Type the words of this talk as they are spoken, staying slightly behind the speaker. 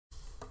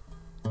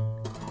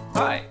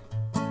Hi,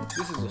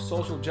 this is the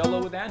Social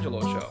Jello with Angelo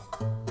show.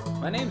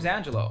 My name's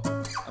Angelo.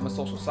 I'm a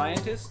social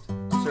scientist,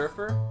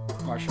 surfer,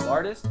 martial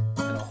artist,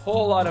 and a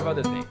whole lot of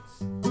other things.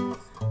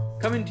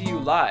 Coming to you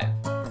live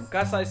from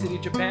Kasai City,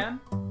 Japan,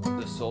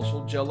 the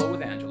Social Jello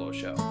with Angelo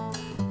show.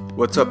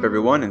 What's up,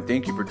 everyone, and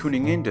thank you for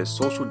tuning in to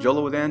Social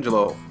Jello with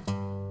Angelo.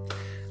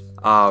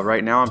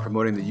 Right now, I'm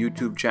promoting the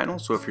YouTube channel,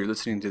 so if you're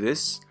listening to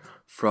this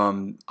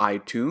from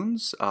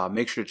iTunes,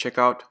 make sure to check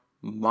out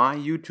my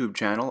YouTube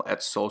channel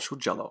at Social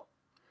Jello.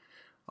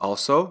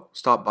 Also,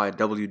 stop by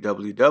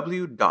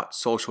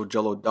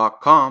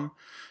www.socialjello.com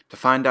to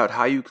find out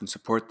how you can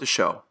support the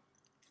show,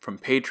 from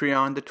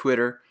Patreon to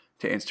Twitter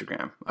to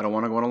Instagram. I don't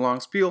want to go on a long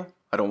spiel.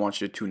 I don't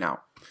want you to tune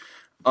out.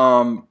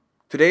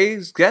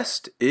 Today's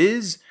guest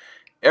is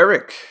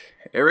Eric.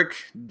 You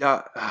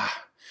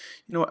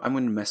know what? I'm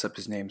going to mess up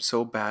his name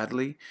so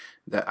badly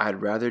that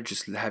I'd rather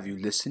just have you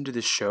listen to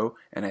the show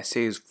and I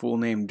say his full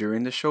name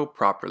during the show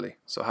properly.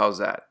 So how's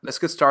that? Let's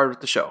get started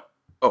with the show.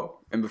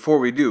 Oh, and before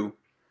we do,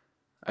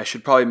 I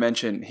should probably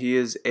mention he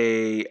is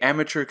an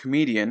amateur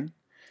comedian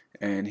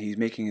and he's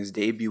making his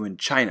debut in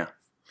China.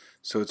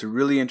 So it's a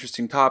really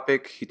interesting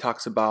topic. He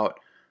talks about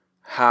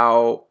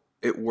how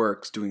it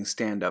works doing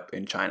stand-up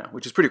in China,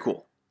 which is pretty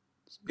cool.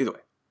 Either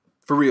way,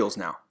 for reals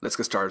now. Let's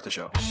get started with the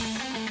show.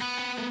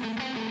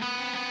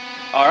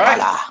 All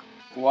right.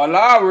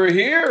 Voila, we're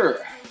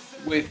here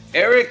with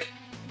Eric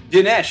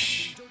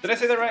Dinesh. Did I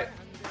say that right?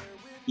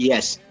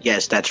 Yes,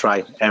 that's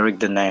right. Eric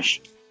Dinesh.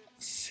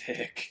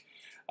 Sick.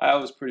 I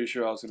was pretty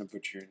sure I was going to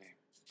butcher your name.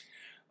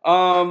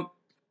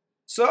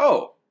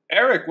 So,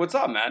 Eric, what's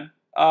up, man?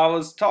 I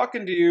was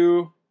talking to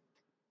you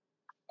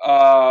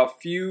a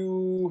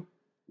few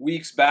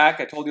weeks back.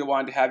 I told you I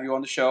wanted to have you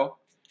on the show.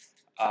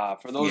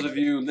 For those of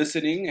you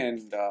listening,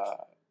 and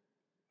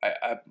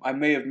I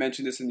may have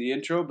mentioned this in the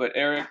intro, but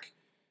Eric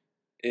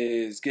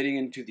is getting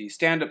into the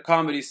stand-up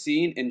comedy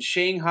scene in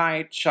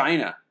Shanghai,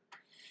 China.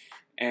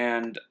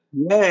 And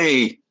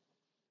Yay!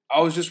 I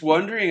was just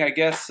wondering, I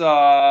guess,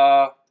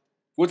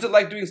 what's it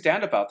like doing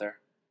stand-up out there?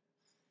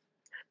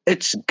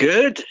 It's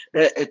good.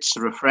 It's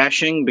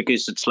refreshing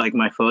because it's like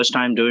my first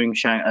time doing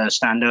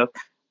stand-up.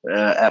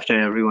 After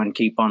everyone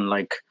keep on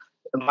like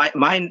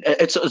mine,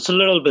 it's a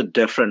little bit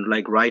different.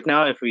 Like right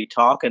now, if we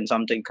talk and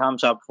something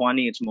comes up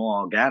funny, it's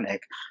more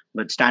organic.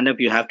 But stand-up,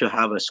 you have to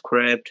have a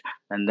script,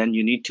 and then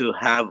you need to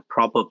have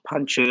proper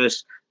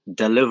punches,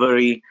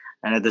 delivery,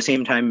 and at the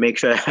same time make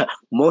sure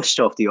most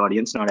of the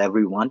audience, not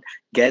everyone,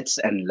 gets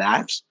and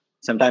laughs.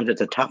 Sometimes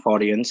it's a tough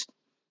audience.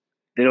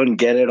 They don't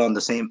get it on the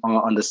same.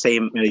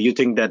 You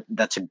think that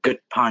that's a good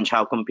punch.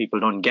 How come people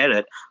don't get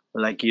it?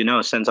 Like,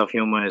 sense of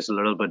humor is a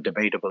little bit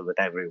debatable with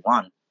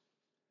everyone.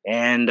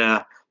 And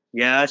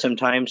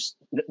sometimes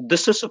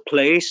this is a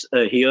place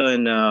here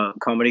in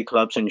comedy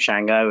clubs in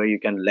Shanghai where you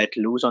can let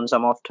loose on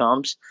some of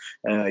terms.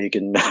 You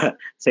can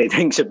say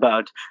things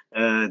about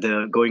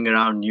the going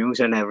around news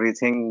and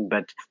everything,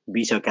 but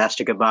be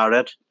sarcastic about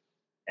it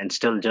and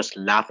still just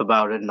laugh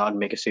about it, not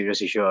make a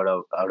serious issue out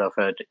of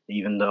it,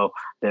 even though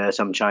there are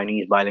some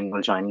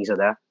bilingual Chinese are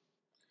there.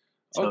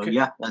 So Okay.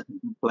 yeah, that's a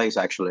good place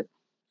actually.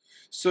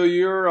 So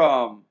your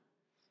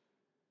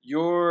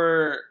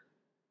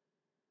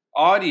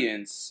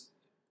audience,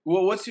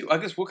 well, what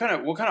kind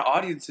of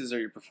audiences are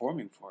you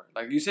performing for?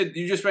 Like you said,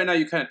 right now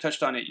you kind of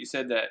touched on it. You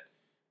said that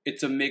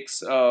it's a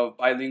mix of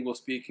bilingual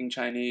speaking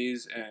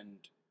Chinese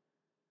and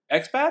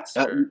expats?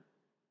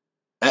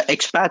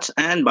 Expats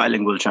and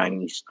bilingual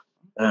Chinese.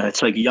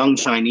 It's like young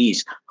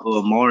Chinese who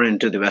are more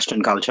into the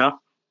Western culture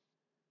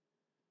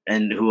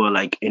and who are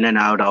like in and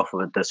out of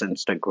with this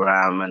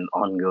Instagram and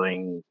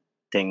ongoing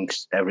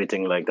things,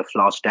 everything like the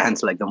floss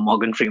dance, like the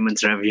Morgan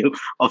Freeman's review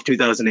of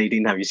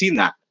 2018. Have you seen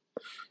that?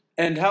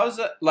 And how's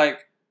that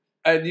like?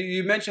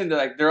 You mentioned that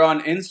like they're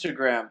on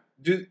Instagram.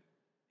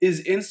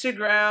 Is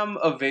Instagram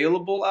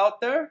available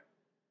out there?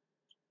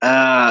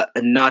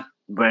 Not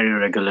very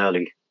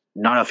regularly,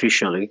 not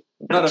officially,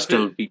 but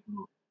still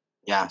people.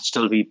 Yeah,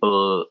 still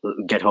people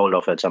get hold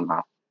of it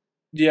somehow.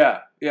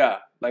 Yeah,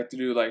 like to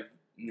do like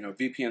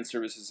VPN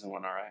services and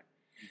whatnot, right?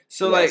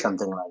 So yeah, like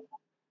something like that.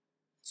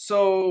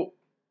 So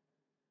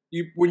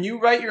when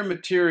you write your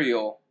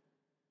material,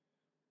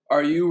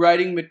 are you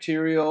writing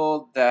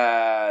material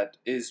that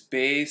is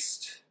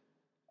based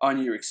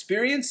on your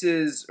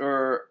experiences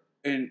or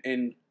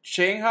in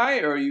Shanghai,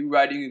 or are you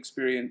writing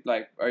experience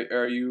like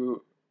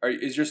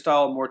is your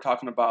style more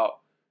talking about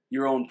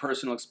your own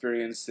personal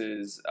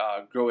experiences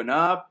growing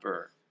up,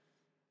 or?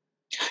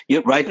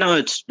 Yeah, right now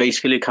it's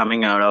basically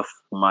coming out of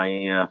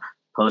my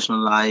personal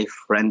life,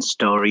 friend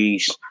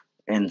stories,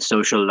 and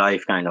social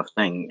life kind of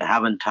thing. I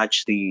haven't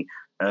touched the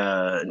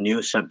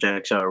news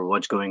subjects or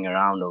what's going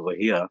around over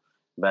here,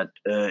 but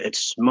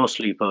it's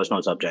mostly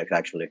personal subjects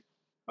actually.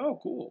 Oh,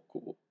 cool.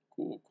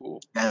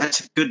 Yeah,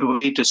 that's a good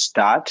way to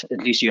start. At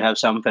least you have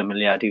some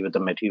familiarity with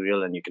the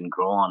material and you can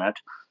grow on it,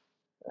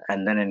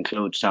 and then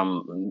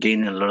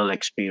gain a little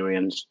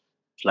experience,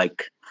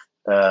 like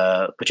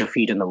put your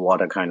feet in the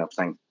water kind of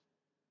thing.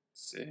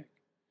 Sick.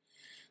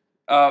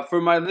 For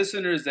my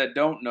listeners that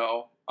don't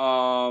know,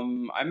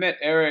 I met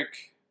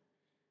Eric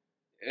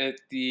at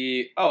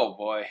the oh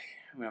boy,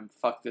 I'm gonna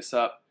fuck this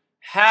up.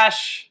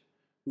 Hash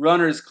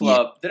Runners Yeah.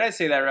 Club. Did I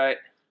say that right?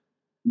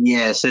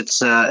 Yes,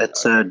 it's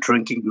a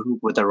drinking group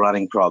with a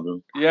running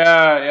problem.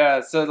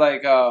 Yeah. So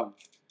like,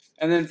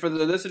 and then for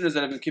the listeners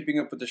that have been keeping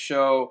up with the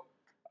show,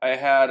 I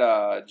had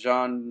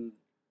John.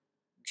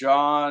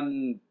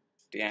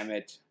 Damn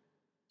it.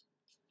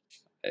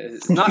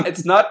 It's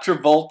not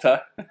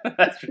Travolta.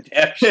 That's for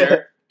damn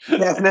sure.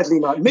 Definitely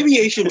not. Maybe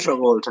Asian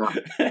Travolta.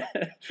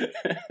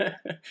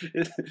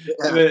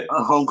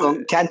 Hong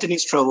Kong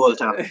Cantonese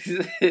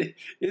Travolta.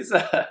 He's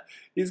got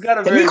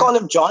a Can very. we call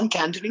him John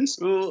Cantonese?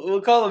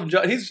 We'll call him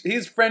John.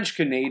 He's French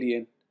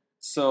Canadian,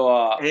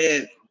 so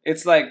Eh,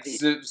 it's like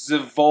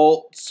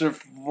Zavolt,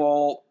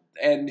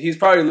 and he's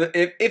probably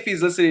if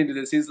he's listening to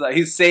this,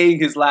 he's saying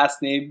his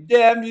last name.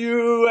 Damn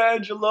you,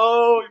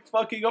 Angelo! You're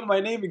fucking up my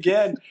name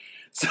again.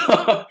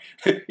 So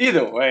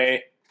either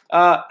way,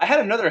 I had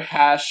another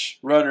hash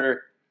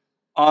runner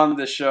on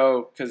the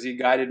show because he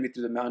guided me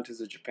through the mountains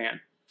of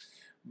Japan.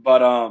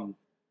 But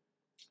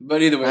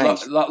either way,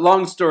 Nice.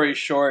 long story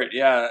short,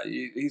 yeah,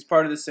 he's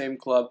part of the same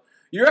club.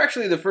 You're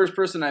actually the first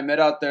person I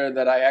met out there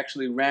that I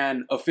actually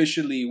ran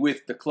officially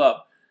with the club.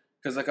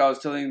 Because like I was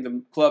telling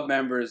the club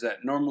members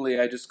that normally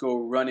I just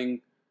go running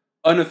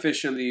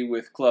unofficially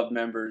with club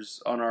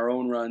members on our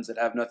own runs that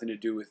have nothing to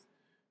do with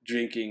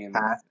drinking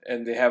Uh,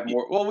 and they have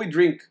more. Well, we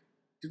drink.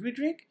 Did we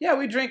drink? Yeah,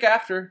 we drank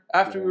after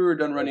we were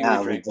done running. Yeah,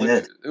 we we drank. But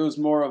did. it was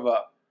more of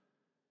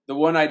the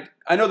one I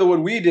know the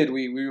one we did.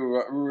 We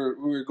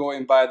were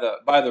going by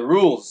the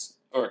rules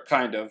or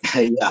kind of.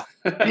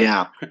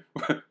 yeah.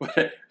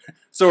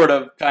 Sort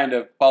of, kind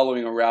of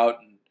following a route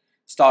and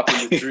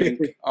stopping to drink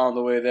on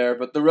the way there.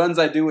 But the runs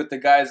I do with the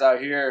guys out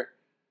here,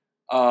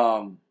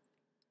 the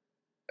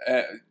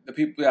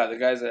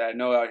guys that I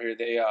know out here,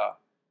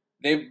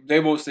 they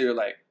mostly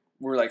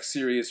were like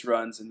serious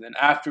runs. And then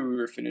after we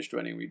were finished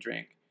running, we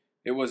drank.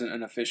 It wasn't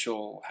an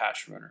official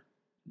hash run.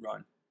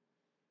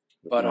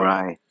 But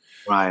Right.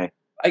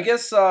 I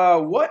guess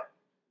what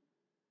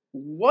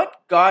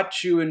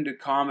got you into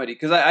comedy?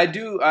 Because I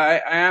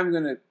am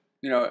gonna,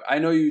 I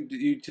know you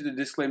did a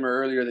disclaimer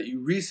earlier that you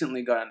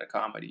recently got into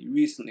comedy, you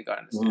recently got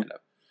into Mhm. stand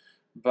up,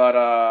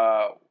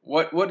 but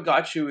what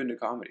got you into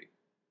comedy?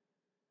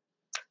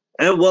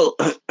 Well,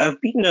 I've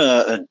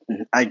been.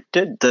 I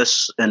did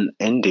this in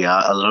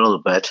India a little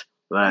bit,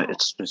 where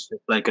it's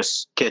like a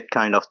skit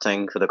kind of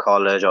thing for the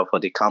college or for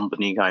the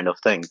company kind of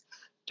thing,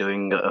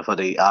 doing for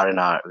the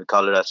R&R. We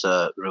call it as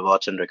a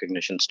rewards and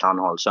recognitions town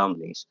hall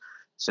ceremonies.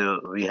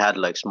 So we had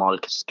like small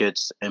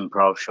skits,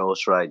 improv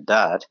shows, like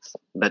that.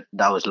 But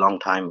that was a long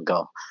time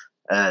ago.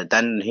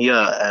 Then here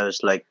I was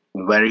like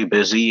very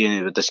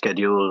busy with the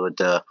schedule, with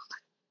the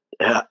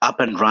up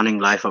and running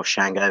life of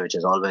Shanghai, which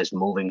is always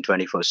moving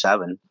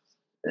 24/7.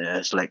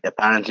 It's like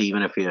apparently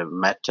even if we have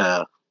met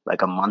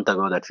like a month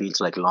ago, that feels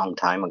like a long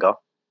time ago.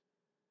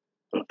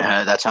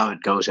 That's how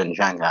it goes in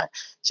Shanghai.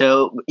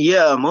 So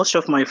yeah, most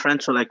of my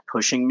friends were like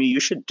pushing me. You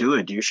should do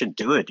it. You should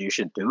do it. You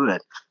should do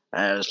it.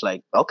 I was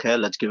like, okay,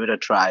 let's give it a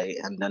try.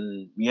 And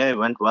then yeah, it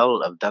went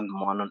well. I've done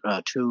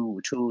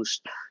two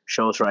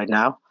shows right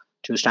now,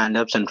 two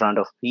stand-ups in front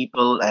of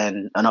people,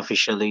 and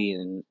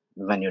unofficially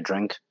when you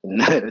drink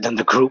within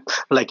the group,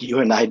 like you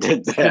and I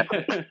did there.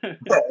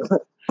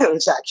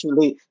 Which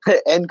actually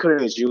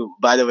encouraged you.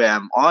 By the way,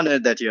 I'm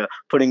honored that you're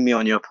putting me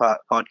on your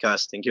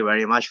podcast. Thank you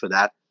very much for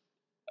that.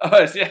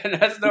 Oh, yeah,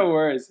 that's no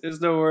worries. It's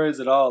no worries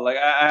at all. Like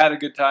I had a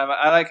good time.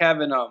 I like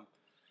having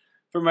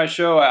for my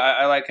show.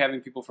 I like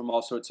having people from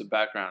all sorts of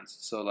backgrounds.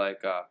 So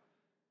like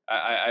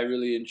I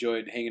really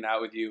enjoyed hanging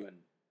out with you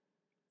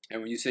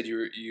and when you said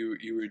you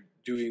were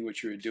doing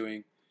what you were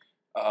doing.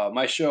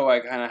 My show, I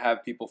kind of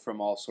have people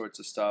from all sorts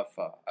of stuff.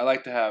 I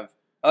like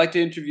to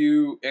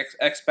interview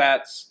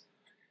expats,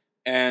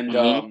 and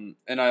Mhm.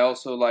 and I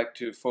also like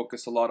to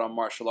focus a lot on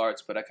martial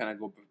arts, but I kind of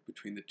go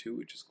between the two,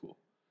 which is cool.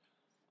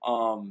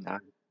 Um, Uh,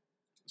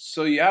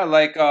 so yeah,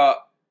 like I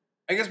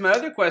guess my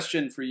other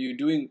question for you,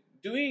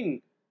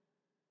 doing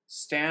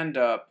stand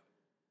up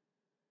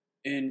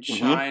in mhm.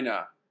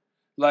 China,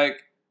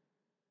 like,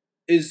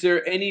 is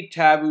there any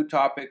taboo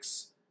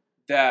topics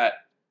that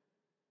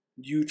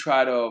you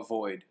try to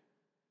avoid?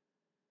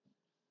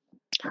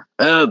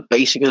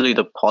 Basically,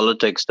 the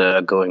politics that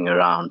are going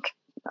around.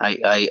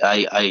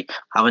 I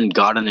haven't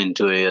gotten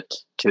into it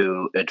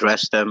to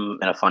address them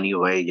in a funny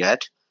way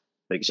yet,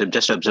 because I'm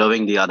just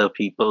observing the other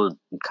people,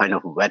 kind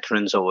of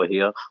veterans over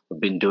here, who've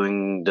been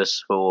doing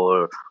this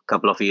for a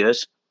couple of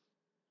years.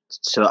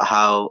 So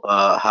how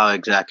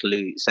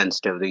exactly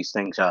sensitive these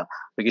things are,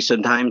 because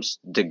sometimes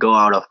they go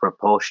out of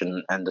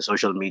proportion, and the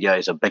social media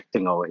is a big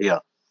thing over here.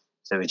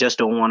 So we just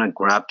don't want to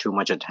grab too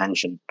much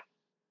attention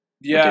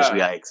because we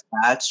Yeah, are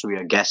expats, we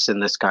are guests in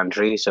this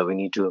country, so we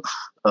need to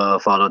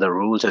follow the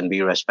rules and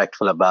be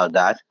respectful about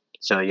that.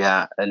 So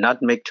yeah, and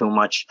not make too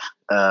much,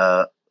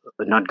 uh,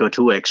 not go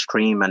too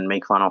extreme and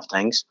make fun of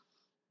things.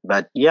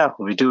 But yeah,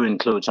 we do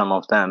include some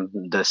of them.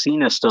 The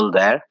scene is still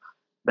there,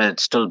 but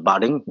it's still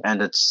budding,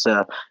 and it's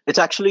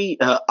actually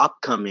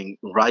upcoming,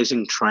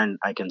 rising trend,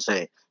 I can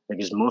say.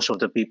 because most of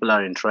the people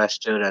are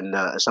interested, and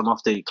some of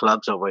the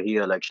clubs over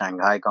here, like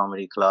Shanghai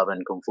Comedy Club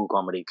and Kung Fu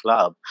Comedy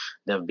Club,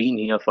 they've been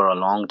here for a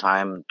long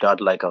time. Got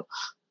like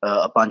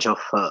a bunch of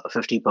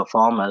 50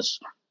 performers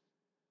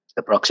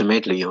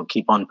approximately who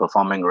keep on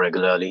performing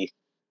regularly.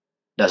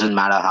 Doesn't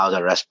matter how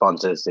the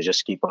response is, they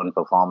just keep on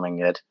performing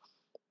it.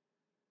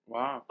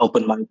 Wow.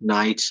 Open mic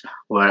nights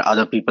where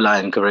other people are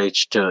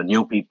encouraged, to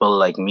new people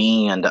like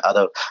me and the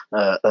other,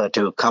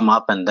 to come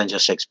up and then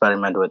just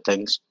experiment with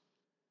things.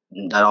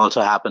 That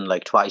also happened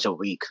like twice a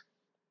week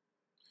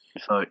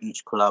for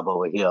each club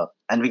over here,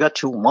 and we got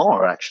two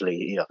more actually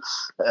here.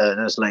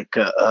 There's like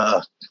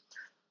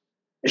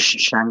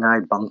Shanghai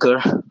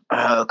Bunker,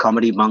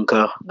 Comedy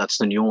Bunker. That's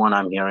the new one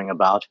I'm hearing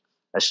about.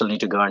 I still need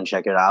to go and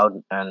check it out.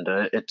 And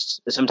it's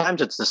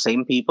sometimes it's the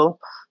same people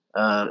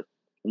uh,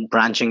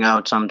 branching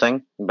out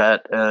something,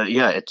 but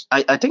yeah,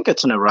 I think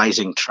it's an a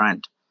rising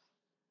trend,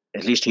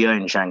 at least here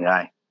in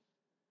Shanghai.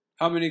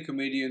 How many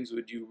comedians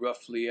would you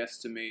roughly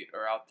estimate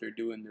are out there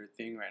doing their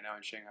thing right now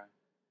in Shanghai?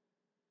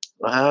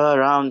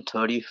 Around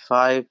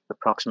 35,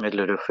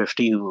 approximately to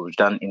 50, who's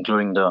done,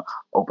 including the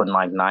open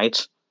mic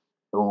nights,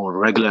 who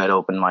regular at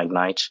open mic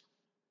nights.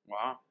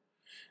 Wow.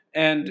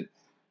 And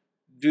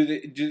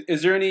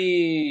is there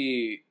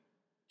any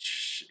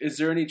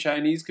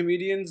Chinese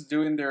comedians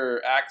doing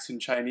their acts in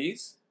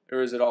Chinese,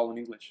 or is it all in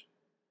English?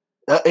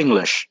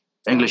 English.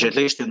 Oh, English, at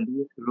least in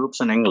these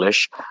groups in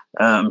English.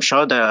 I'm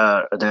sure there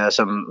are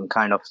some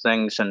kind of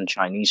things in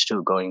Chinese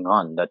too going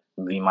on that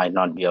we might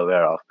not be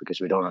aware of because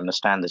we don't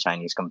understand the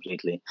Chinese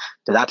completely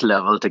to that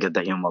level to get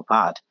the humor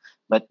part.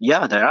 But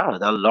yeah, there are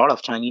a lot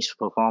of Chinese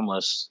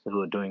performers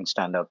who are doing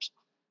stand-ups.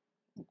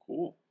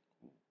 cool.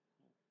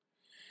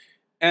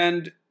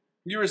 And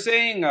you were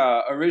saying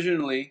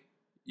originally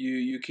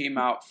you came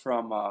out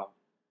from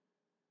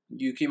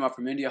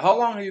India. How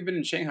long have you been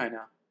in Shanghai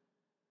now?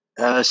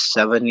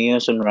 7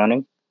 years in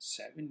running.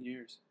 7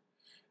 years.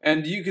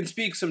 And you can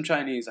speak some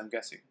Chinese, I'm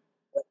guessing.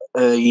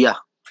 Yeah,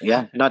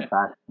 yeah, not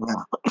bad.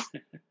 Yeah.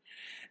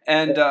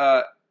 And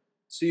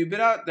so you've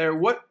been out there.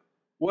 What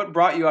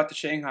brought you out to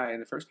Shanghai in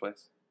the first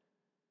place?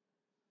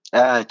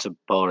 It's a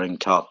boring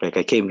topic.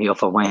 I came here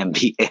for my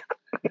MBA.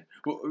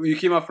 Well, you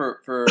came out for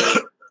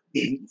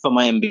For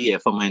my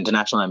MBA, for my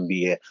international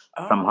MBA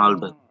from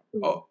Harvard.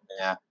 oh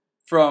Yeah.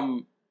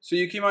 from so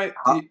you came out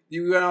Huh?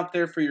 you went out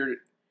there for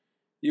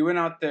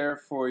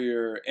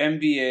your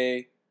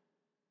MBA.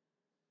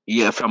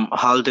 Yeah, from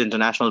Hull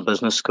International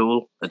Business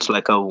School. It's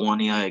like a 1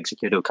 year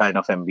executive kind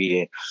of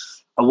MBA.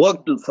 I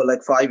worked for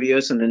like 5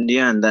 years in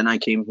India and then I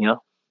came here.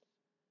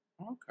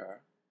 Okay,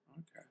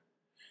 okay.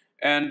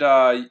 And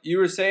you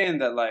were saying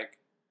that like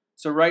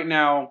so right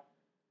now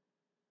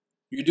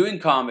you're doing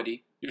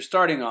comedy. You're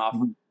starting off,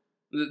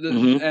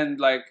 Mm-hmm. and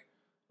like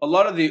a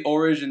lot of the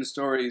origin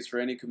stories for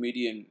any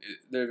comedian,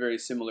 they're very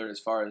similar as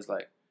far as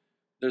like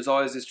there's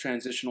always this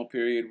transitional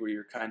period where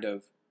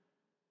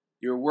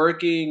you're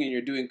working and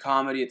you're doing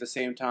comedy at the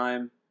same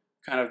time,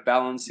 kind of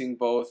balancing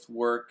both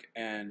work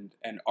and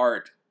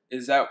art.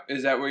 Is that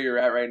where you're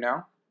at right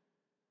now?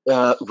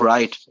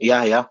 Right.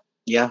 Yeah.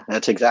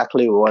 That's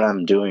exactly what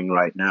I'm doing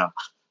right now.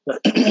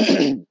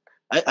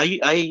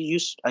 I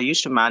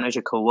used to manage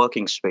a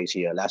co-working space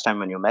here last time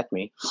when you met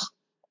me.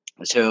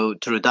 So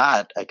through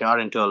that, I got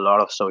into a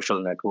lot of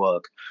social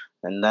network,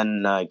 and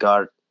then I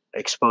got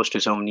exposed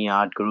to so many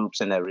art groups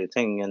and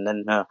everything. And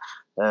then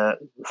uh,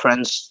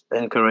 friends'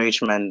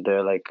 encouragement,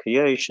 they're like,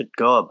 "Yeah, you should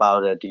go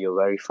about it. You're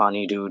very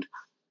funny, dude."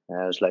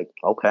 And I was like,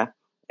 "Okay."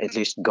 At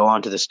least go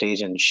onto the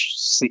stage and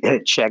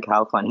check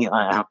how funny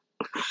I am.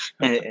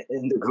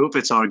 In the group,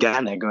 it's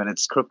organic. When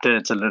it's scripted,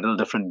 it's a little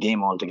different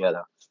game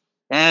altogether.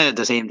 And at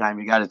the same time,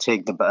 you got to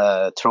take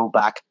the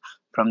throwback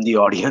from the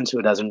audience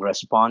who doesn't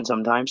respond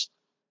sometimes.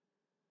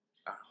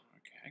 Oh,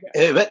 okay,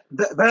 I got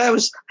you. But I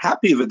was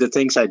happy with the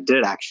things I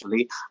did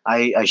actually.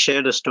 I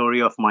shared a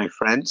story of my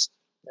friends,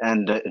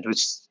 and it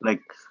was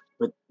like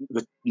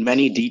with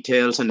many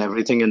details and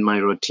everything in my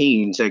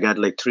routines. I got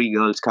like three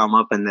girls come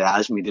up and they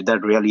asked me, "Did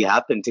that really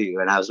happen to you?"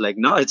 And I was like,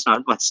 "No, it's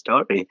not my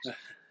story."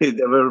 They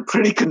were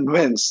pretty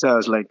convinced. So I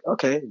was like,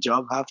 "Okay,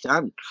 job half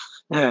done."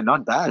 Yeah,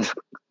 not bad.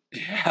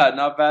 Yeah,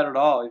 not bad at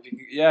all. If you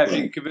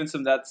can convince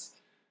them that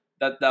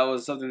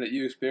was something that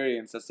you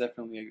experienced, that's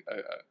definitely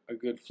a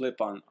good flip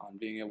on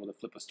being able to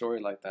flip a story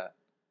like that.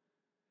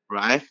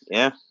 Right?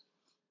 Yeah.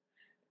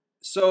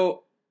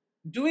 So,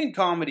 doing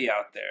comedy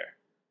out there,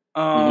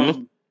 Mm-hmm.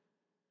 um,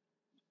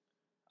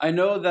 I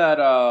know that,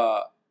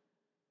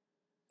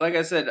 like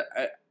I said,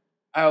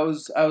 I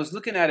was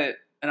looking at it,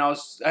 and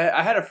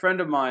I had a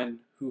friend of mine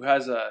who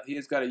he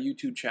has got a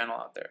YouTube channel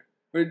out there.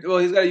 Well,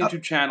 he's got a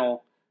YouTube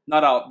channel,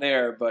 not out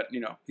there, but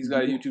he's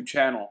got a YouTube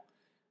channel,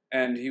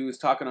 and he was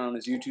talking on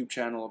his YouTube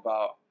channel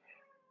about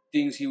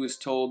things he was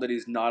told that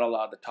he's not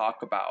allowed to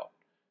talk about.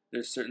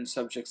 There's certain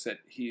subjects that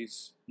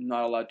he's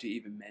not allowed to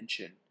even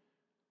mention,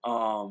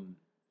 um,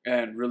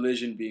 and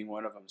religion being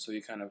one of them. So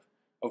he kind of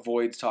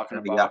avoids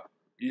talking Yeah. about.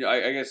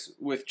 I guess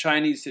with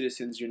Chinese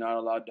citizens, you're not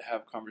allowed to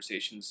have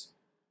conversations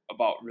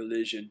about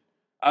religion.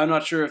 I'm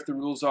not sure if the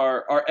rules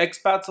are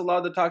expats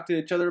allowed to talk to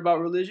each other about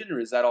religion, or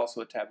is that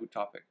also a taboo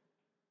topic?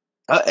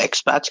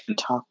 Expats can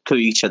talk to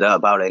each other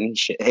about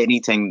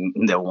anything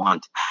they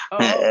want, Oh,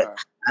 okay.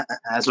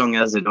 as long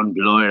as they don't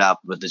blow it up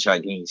with the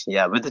Chinese.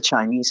 Yeah, with the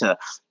Chinese,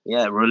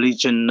 yeah,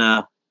 religion,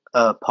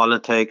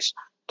 politics,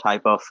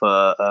 type of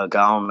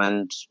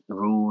government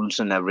rules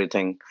and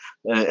everything.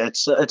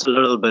 It's a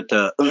little bit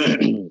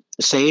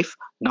safe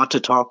not to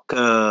talk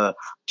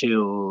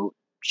to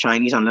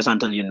Chinese unless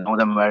until you know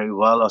them very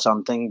well or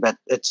something. But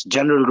its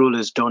general rule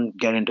is don't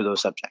get into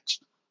those subjects.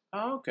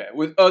 Oh, okay.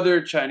 With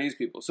other Chinese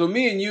people. So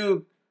me and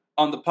you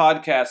on the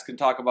podcast can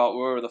talk about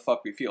whatever the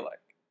fuck we feel like.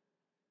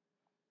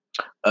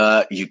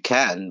 You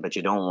can, but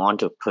you don't want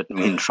to put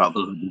me in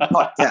trouble with the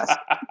podcast.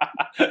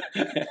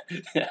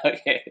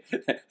 Okay.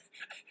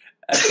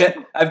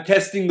 I'm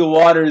testing the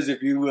waters,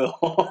 if you will.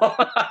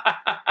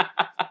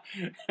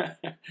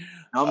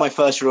 Not my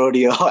first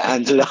rodeo,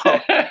 Angelo.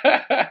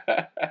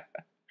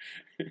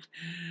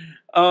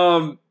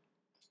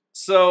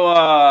 So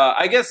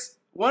I guess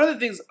one of the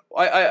things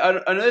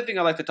another thing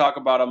I like to talk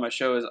about on my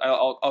show is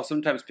I'll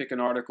sometimes pick an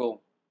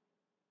article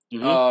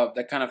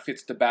that kind of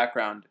fits the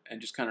background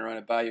and just kind of run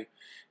it by you.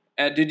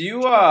 And did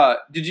you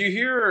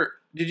hear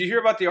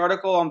about the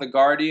article on The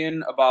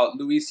Guardian about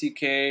Louis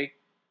C.K.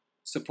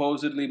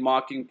 supposedly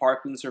mocking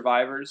Parkland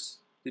survivors?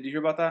 Did you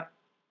hear about that?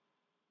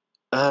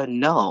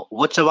 No.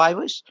 What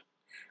survivors?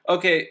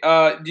 Okay.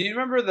 Do you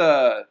remember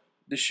the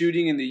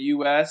shooting in the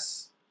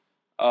U.S.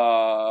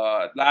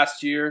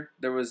 Last year?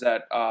 There was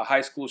that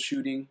high school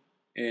shooting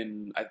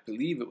in, I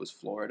believe it was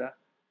Florida,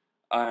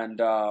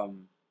 and I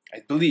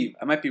believe,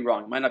 I might be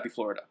wrong. It might not be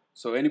Florida.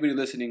 So anybody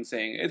listening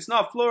saying it's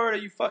not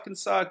Florida, you fucking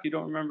suck. You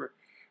don't remember.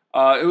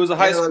 It was a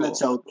high school.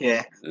 It's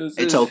okay.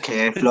 It's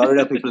okay.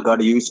 Florida people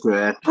got used to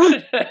it.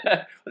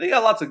 They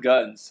got lots of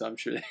guns, so I'm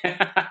sure.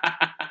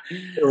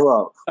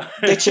 Well,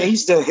 they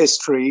changed the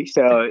history,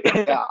 so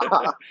yeah.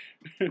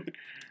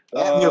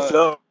 Your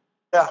Florida.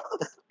 Yeah.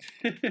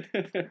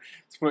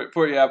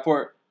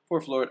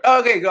 Poor Florida.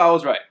 Okay, I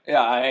was right.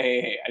 Yeah,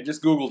 I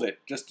just Googled it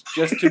just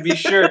to be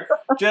sure.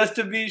 Just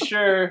to be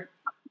sure.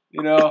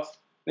 You know,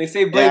 they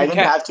say blame. Yeah, I didn't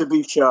have to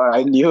be sure.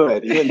 I knew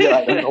it, even though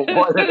I don't know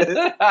what it is.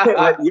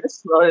 But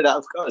yes, Florida,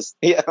 of course.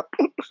 Yeah,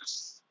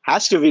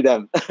 has to be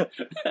them.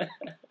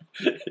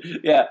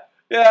 Yeah,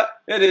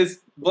 it is.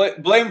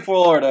 Blame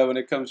Florida when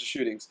it comes to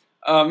shootings.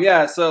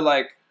 Yeah. So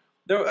like,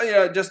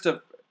 there.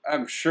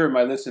 I'm sure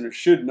my listeners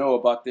should know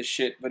about this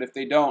shit, but if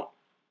they don't,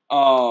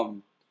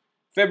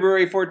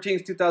 February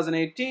 14th,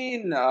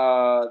 2018,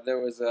 there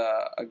was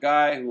a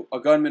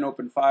gunman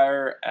opened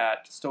fire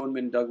at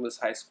Stoneman Douglas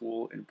High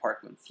School in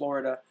Parkland,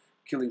 Florida,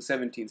 killing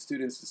 17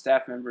 students and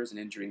staff members and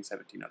injuring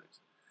 17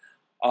 others.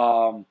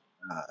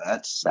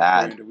 That's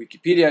sad. According to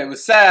Wikipedia, it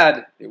was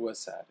sad.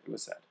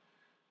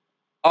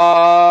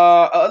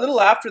 A little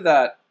after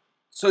that,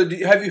 so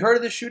have you heard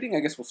of this shooting?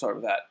 I guess we'll start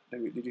with that.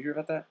 Did you hear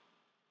about that?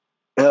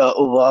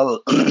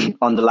 Well,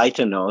 on the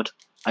lighter note,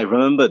 I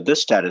remember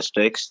this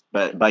statistics,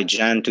 but by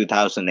Jan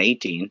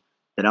 2018,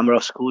 the number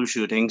of school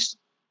shootings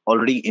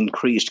already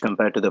increased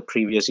compared to the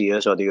previous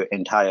years or the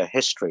entire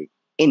history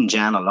in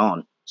Jan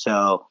alone.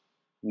 So,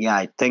 yeah,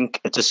 I think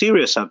it's a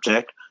serious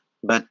subject,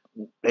 but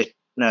it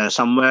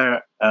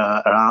somewhere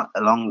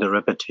along the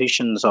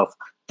repetitions of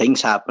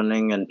things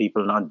happening and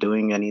people not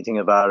doing anything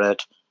about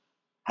it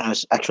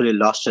has actually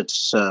lost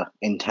its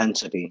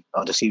intensity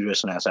or the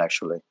seriousness,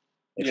 actually.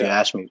 If you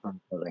ask me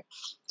personally.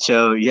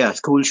 So yeah,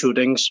 school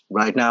shootings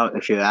right now,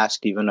 if you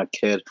ask even a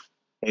kid,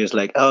 he's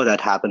like, oh,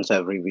 that happens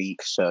every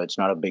week, so it's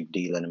not a big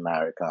deal in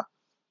America.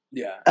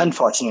 Yeah.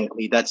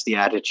 Unfortunately, that's the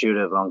attitude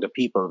among the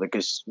people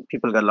because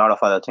people got a lot of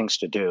other things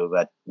to do.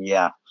 But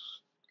yeah,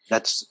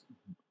 that's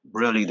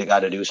really, they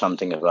got to do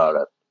something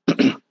about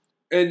it.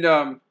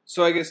 And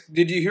so I guess,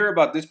 did you hear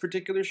about this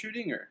particular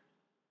shooting or?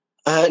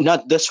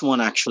 Not this one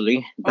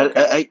actually, but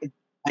okay.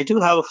 I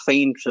do have a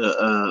faint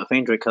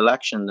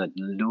recollection that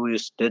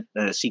Louis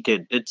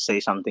CK did say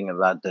something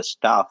about this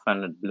stuff,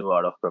 and it blew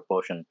out of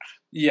proportion.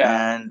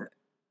 Yeah. And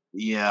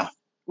yeah.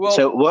 Well.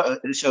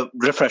 So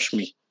refresh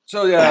me.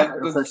 So yeah.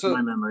 Refresh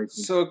my memory.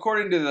 So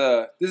according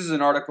to this is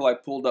an article I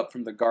pulled up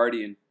from The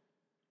Guardian.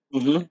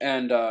 Mm-hmm.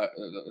 And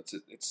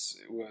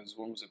when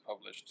was it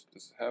published?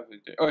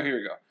 Oh, here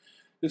we go.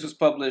 This was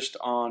published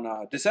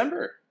on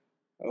December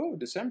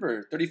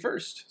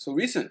 31st. So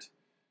recent.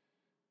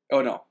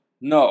 Oh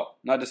no,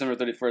 not December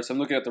 31st. I'm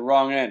looking at the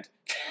wrong end.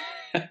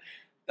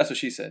 That's what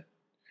she said.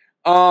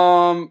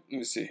 Let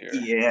me see here.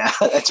 Yeah,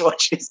 that's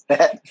what she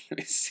said. Let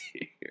me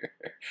see here.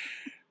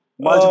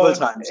 Multiple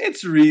times.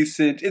 It's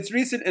recent. It's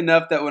recent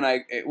enough that when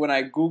I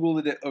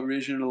Googled it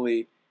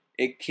originally,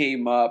 it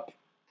came up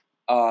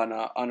on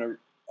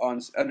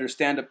under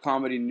stand-up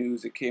comedy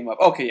news. It came up.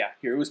 Okay, yeah,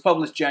 here it was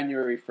published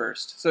January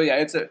 1st. So yeah,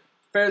 it's a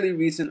fairly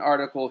recent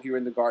article here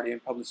in The Guardian,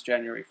 published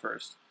January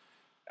 1st,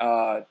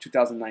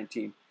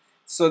 2019.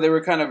 So they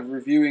were kind of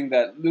reviewing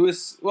that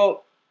Louis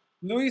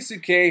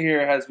C.K.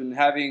 here has been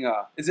having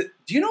do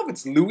you know if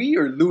it's Louis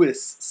or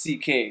Louis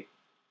C.K.?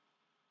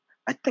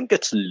 I think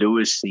it's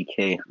Louis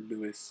C.K.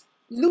 Louis.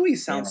 Louis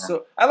sounds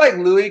so. I like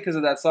Louis because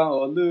of that song.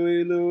 Oh,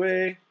 Louis,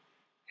 Louis,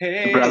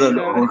 hey, Brother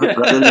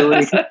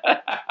Louis.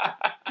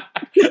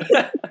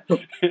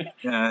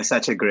 Yeah,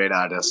 such a great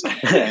artist.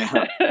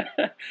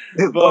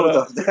 Both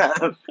of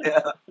them.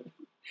 Yeah.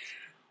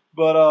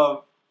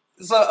 But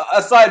so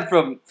aside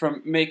from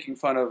making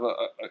fun of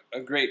a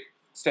great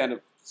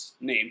stand-up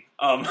name,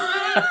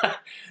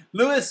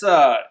 Lewis,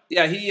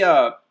 he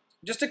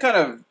just to kind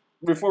of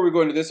before we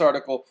go into this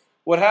article,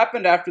 what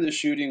happened after the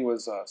shooting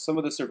was some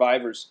of the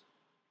survivors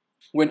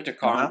went to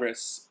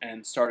Congress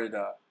and started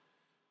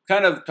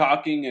kind of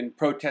talking and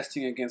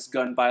protesting against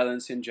gun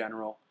violence in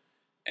general.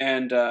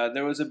 And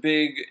there was a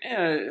big,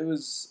 it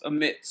was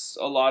amidst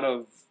a lot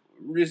of,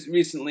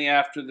 recently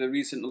after the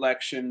recent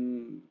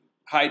election,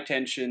 high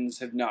tensions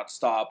have not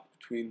stopped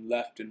between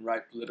left and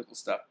right political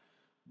stuff.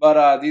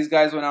 But these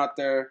guys went out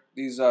there,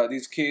 these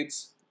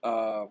kids,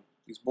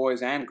 these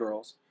boys and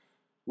girls,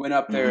 went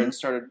up there and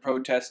started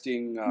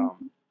protesting.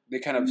 They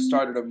kind of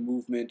started a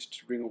movement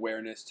to bring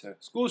awareness to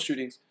school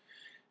shootings.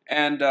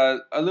 And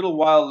a little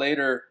while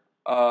later,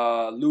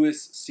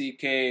 Louis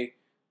C.K.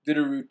 did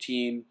a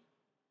routine,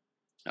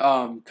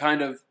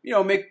 kind of,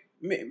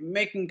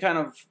 making kind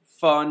of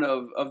fun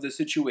of the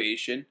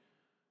situation.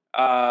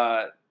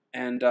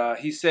 And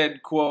he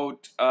said,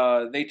 quote,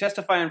 they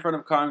testify in front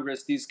of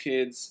Congress, these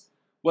kids,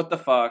 what the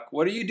fuck?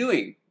 What are you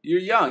doing? You're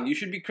young. You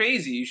should be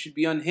crazy. You should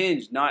be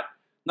unhinged. Not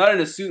in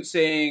a suit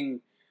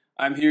saying,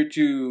 I'm here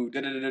to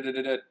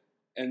da-da-da-da-da-da,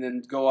 and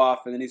then go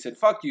off. And then he said,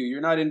 fuck you.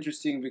 You're not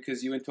interesting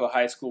because you went to a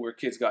high school where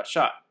kids got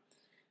shot.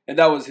 And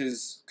that was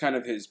his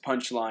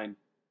punchline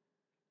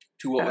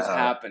to what was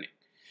happening.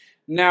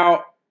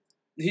 Now,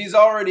 he's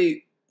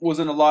already was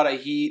in a lot of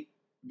heat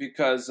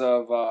because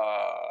of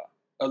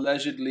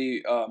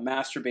allegedly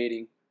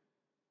masturbating,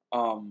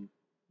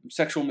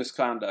 sexual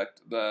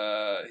misconduct.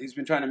 He's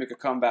been trying to make a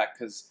comeback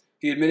because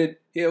he admitted,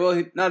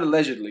 not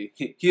allegedly,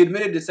 he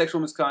admitted to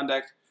sexual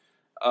misconduct,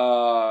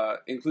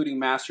 including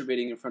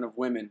masturbating in front of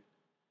women,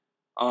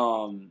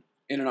 in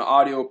an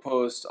audio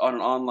post on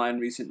an online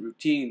recent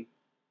routine.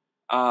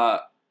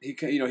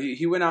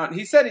 He went out.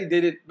 He said he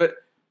did it, but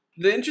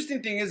the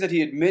interesting thing is that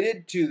he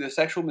admitted to the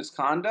sexual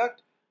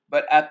misconduct,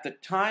 but at the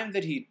time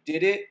that he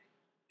did it,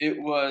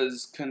 it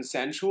was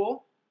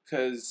consensual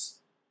because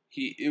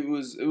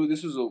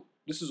this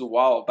was a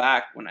while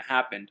back when it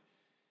happened,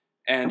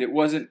 and it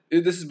wasn't.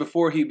 This is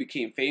before he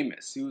became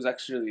famous. He was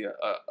actually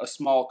a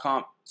small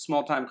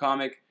time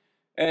comic,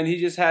 and he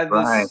just had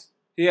this. Right.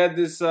 He had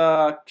this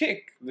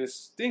kick,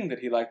 this thing that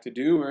he liked to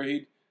do, where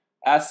he'd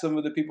ask some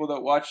of the girls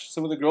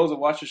that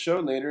watched the show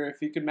later if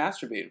he could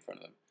masturbate in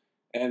front of them,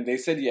 and they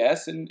said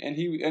yes, and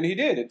he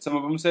did, and some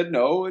of them said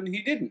no, and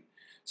he didn't.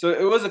 So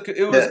it was a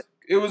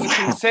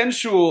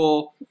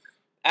consensual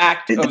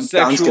act of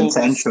sexual.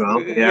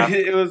 Consensual. Yeah.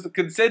 It was a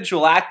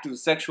consensual act of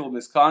sexual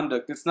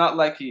misconduct. It's not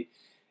like he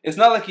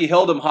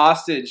held him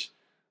hostage,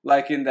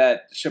 like in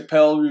that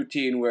Chappelle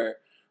routine where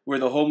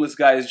the homeless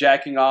guy is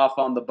jacking off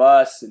on the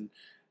bus and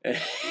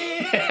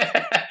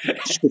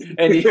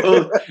he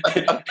goes,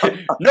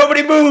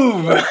 nobody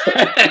move.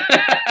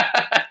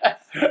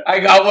 I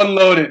got one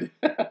loaded.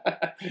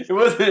 It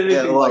wasn't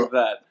anything like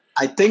that.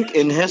 I think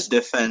in his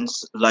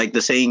defense, like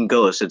the saying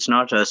goes, it's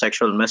not a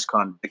sexual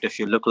misconduct if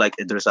you look like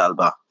Idris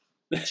Elba.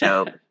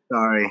 So,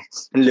 sorry,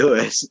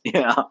 Louis.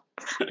 Yeah.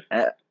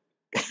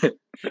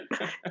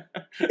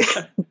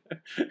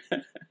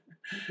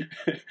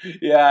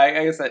 Yeah,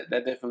 I guess that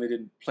definitely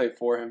didn't play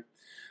for him.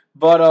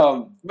 But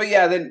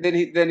yeah, then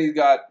he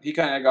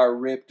kind of got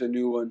ripped a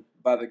new one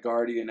by The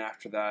Guardian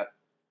after that.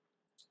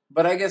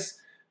 But I guess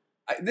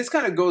this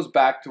kind of goes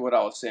back to what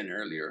I was saying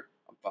earlier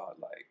about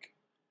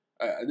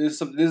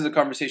this is a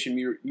conversation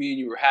me and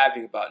you were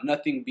having about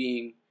nothing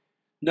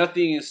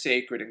is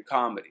sacred in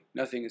comedy.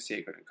 Nothing is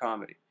sacred in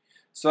comedy.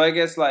 So I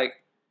guess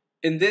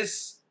in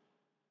this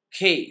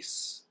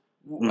case,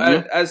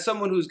 as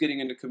someone who's getting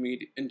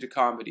into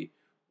comedy,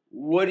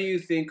 what do you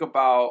think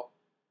about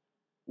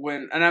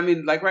when? And I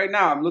mean, right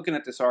now, I'm looking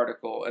at this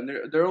article, and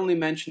they're only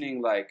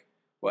mentioning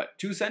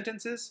two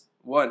sentences.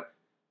 One,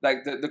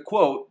 the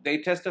quote: "They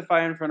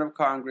testify in front of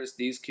Congress.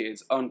 These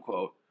kids,"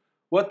 unquote.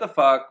 What the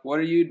fuck? What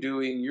are you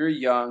doing? You're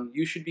young.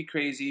 You should be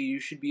crazy. You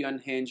should be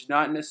unhinged.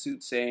 Not in a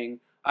suit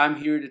saying, I'm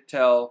here to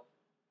tell,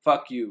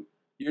 fuck you.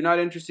 You're not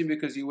interesting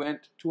because you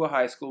went to a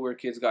high school where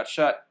kids got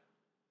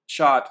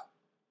shot,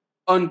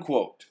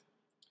 unquote.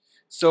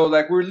 So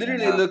we're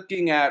literally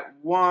looking at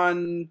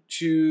 1,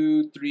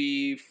 2,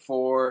 3,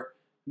 4,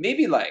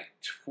 maybe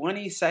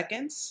 20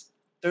 seconds,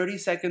 30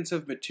 seconds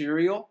of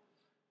material.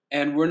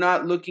 And we're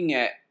not looking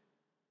at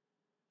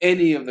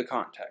any of the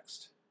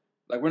context.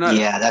 We're not.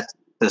 Yeah, that's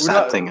the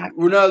sad thing.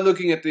 We're not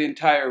looking at the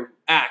entire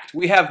act.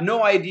 We have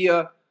no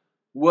idea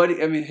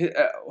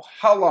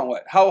how long?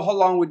 How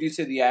long would you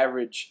say the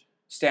average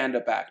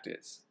stand-up act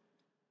is?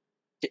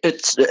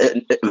 It's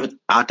with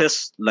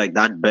artists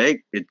that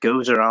big, it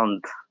goes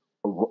around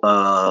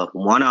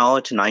 1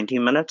 hour to 90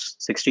 minutes,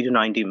 60 to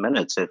 90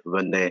 minutes.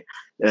 When they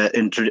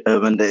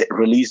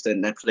release the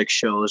Netflix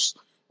shows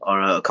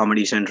or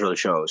Comedy Central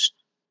shows.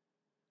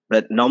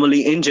 But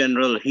normally, in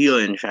general, here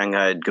in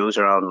Shanghai, it goes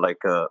around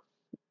like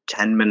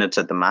 10 minutes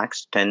at the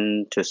max,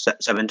 7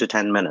 to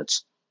 10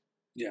 minutes.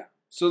 Yeah.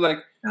 So like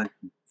Uh,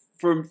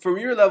 from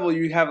your level,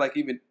 you have like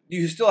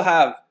you still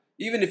have,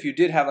 even if you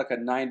did have like a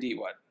 90,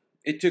 what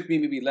it took me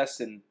maybe less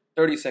than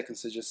 30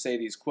 seconds to just say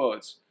these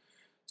quotes.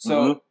 mhm.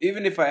 So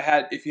even if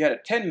you had a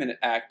 10-minute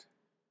act,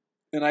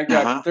 and I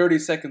grabbed Uh-huh. 30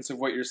 seconds of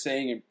what you're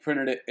saying and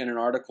printed it in an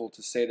article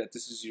to say that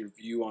this is your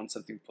view on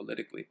something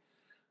politically.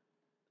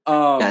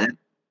 Yeah, Um,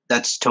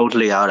 that's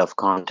totally out of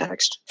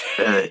context.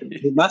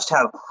 He must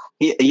have.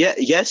 Yeah,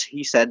 yes,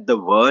 he said the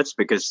words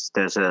because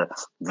there's a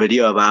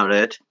video about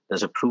it.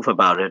 There's a proof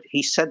about it.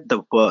 He said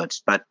the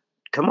words, but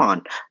come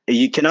on,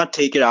 you cannot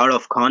take it out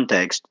of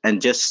context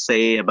and just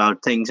say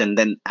about things and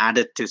then add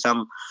it to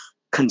some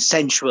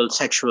consensual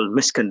sexual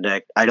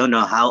misconduct. I don't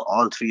know how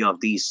all three of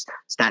these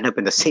stand up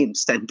in the same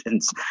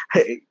sentence.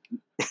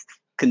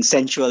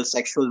 Consensual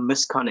sexual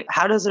misconduct.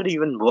 How does it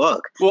even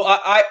work? well,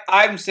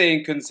 I'm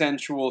saying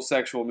consensual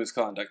sexual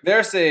misconduct.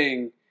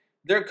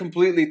 They're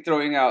completely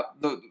throwing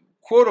out the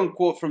quote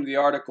unquote from the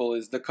article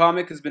is the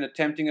comic has been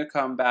attempting a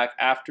comeback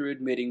after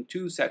admitting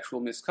to sexual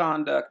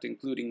misconduct,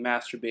 including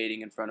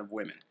masturbating in front of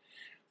women.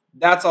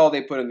 That's all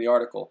they put in the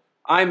article.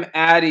 I'm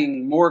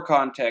adding more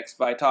context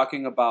by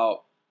talking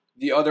about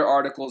the other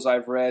articles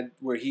I've read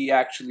where he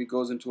actually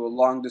goes into a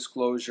long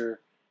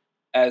disclosure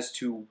as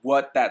to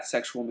what that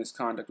sexual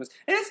misconduct was.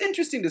 And it's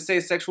interesting to say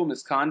sexual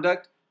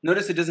misconduct.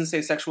 Notice it doesn't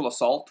say sexual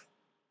assault.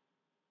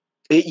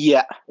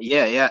 Yeah.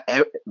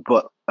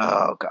 But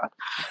oh god.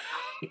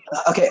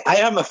 Okay, I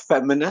am a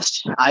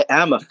feminist. I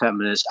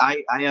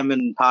am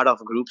in part of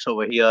groups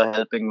over here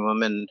helping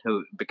women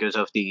who because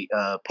of the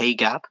pay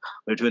gap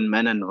between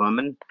men and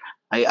women.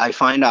 I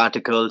find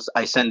articles,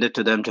 I send it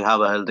to them to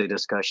have a healthy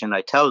discussion.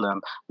 I tell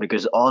them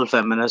because all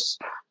feminists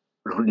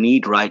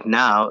need right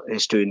now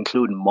is to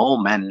include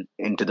more men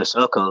into the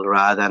circle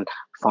rather than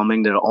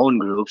forming their own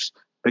groups,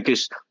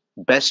 because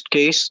best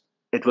case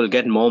it will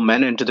get more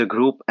men into the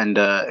group and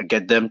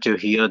get them to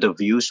hear the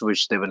views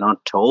which they were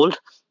not told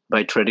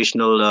by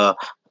traditional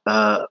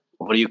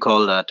what do you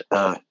call that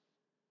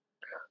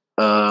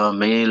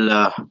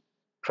male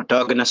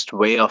protagonist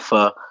way of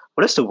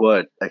what is the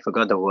word, I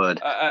forgot the word.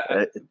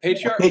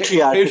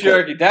 Patriarchy.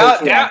 Patriarchy.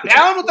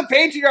 Down with the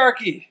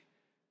patriarchy.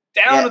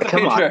 Down Yeah, with the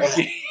come on.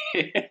 patriarchy.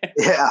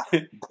 Yeah,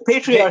 Hey,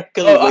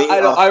 patriarchal oh, way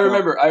of I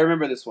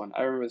remember this one.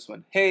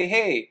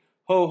 Hey,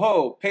 ho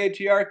ho,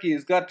 patriarchy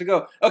has got to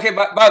go. Okay,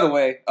 by the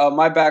way,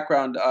 my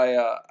background,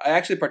 I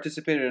actually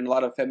participated in a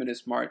lot of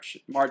feminist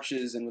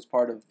marches and was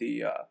part of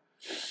the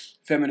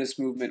feminist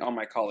movement on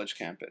my college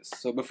campus.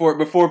 So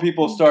before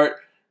people start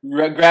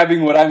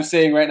grabbing what I'm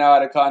saying right now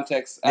out of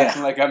context, Yeah.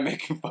 acting like I'm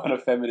making fun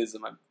of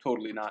feminism, I'm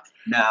totally not.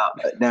 No,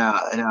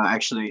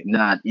 actually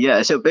not.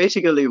 Yeah. So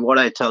basically, what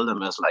I tell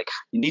them is like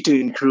you need to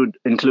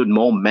include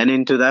more men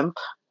into them.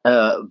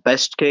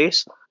 Best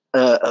case,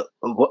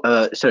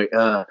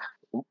 the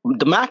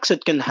max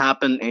it can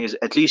happen is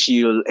at least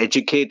you'll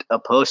educate a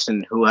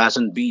person who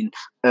hasn't been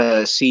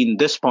seen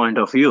this point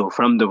of view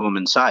from the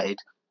woman's side,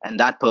 and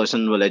that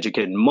person will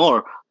educate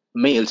more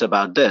males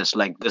about this.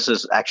 Like this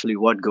is actually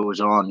what goes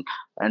on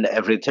and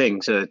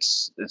everything. So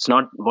it's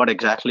not what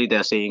exactly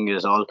they're saying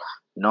is all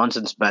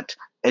nonsense, but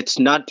it's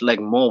not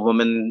like more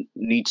women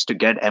needs to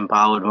get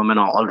empowered. Women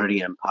are already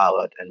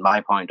empowered in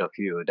my point of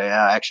view. They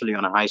are actually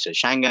on a high side.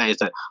 Shanghai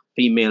is a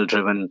female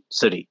driven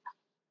city.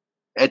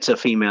 It's a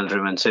female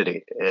driven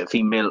city.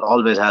 Female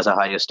always has a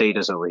higher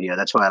status over here.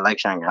 That's why I like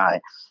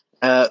Shanghai.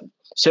 uh,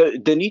 so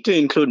they need to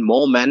include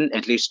more men,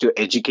 at least to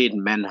educate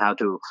men how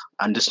to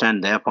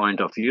understand their point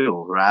of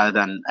view rather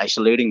than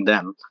isolating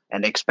them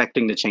and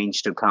expecting the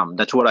change to come.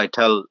 That's what I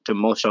tell to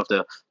most of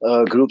the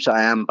groups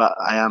I am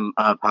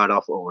part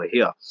of over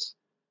here.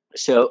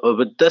 So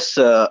with this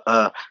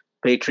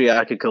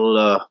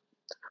patriarchal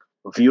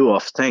view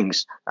of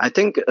things, I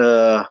think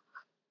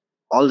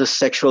all the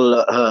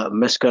sexual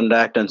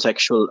misconduct and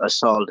sexual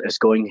assault is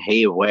going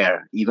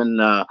haywire. Even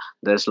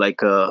there's like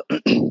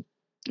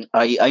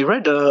I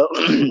read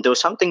there was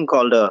something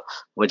called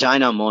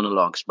vagina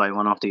monologues by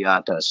one of the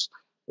artists,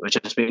 which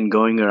has been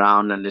going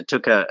around, and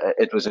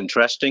it was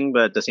interesting,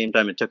 but at the same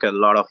time it took a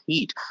lot of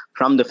heat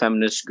from the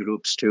feminist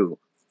groups too.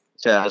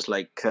 So I was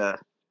like,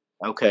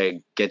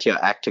 okay, get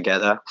your act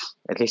together,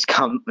 at least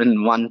come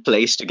in one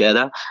place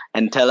together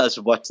and tell us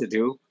what to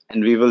do,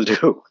 and we will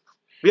do.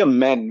 We are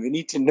men. We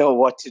need to know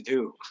what to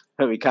do.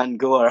 We can't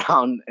go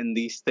around in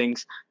these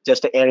things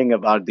just airing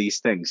about these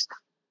things.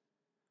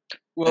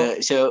 Well,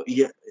 So,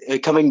 yeah,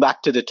 coming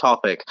back to the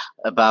topic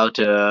about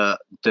the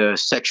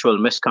sexual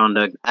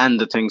misconduct and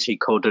the things he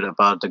quoted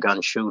about the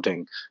gun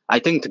shooting, I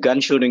think the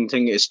gun shooting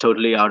thing is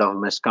totally out of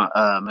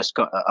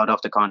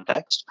the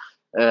context.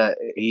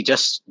 They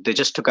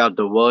just took out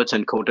the words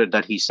and quoted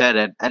that he said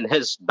it, and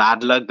his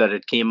bad luck that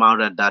it came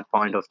out at that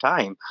point of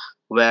time,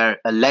 where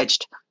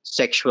alleged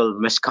sexual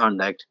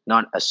misconduct,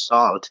 not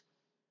assault.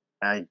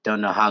 I don't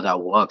know how that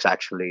works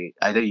actually.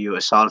 Either you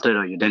assaulted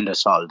or you didn't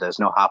assault. There's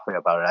no halfway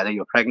about it. Either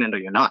you're pregnant or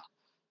you're not.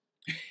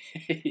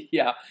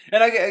 yeah,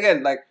 and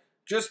again, like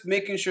just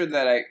making sure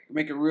that I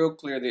make it real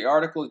clear. The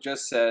article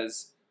just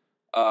says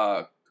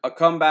a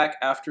comeback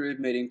after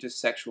admitting to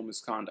sexual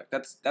misconduct.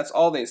 That's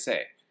all they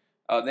say.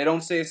 They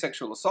don't say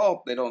sexual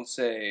assault. They don't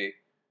say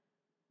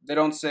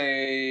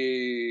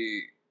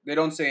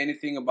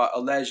anything about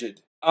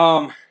alleged.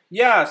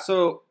 Yeah.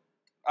 So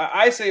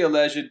I say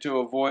alleged to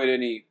avoid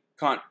any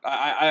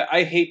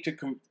I hate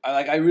to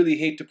I really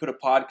hate to put a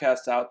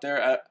podcast out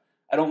there.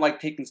 I don't like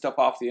taking stuff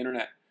off the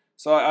internet.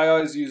 So I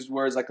always use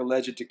words like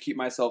alleged to keep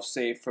myself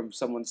safe from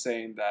someone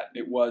saying that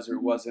it was or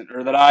wasn't,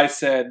 or that I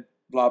said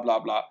blah blah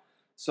blah.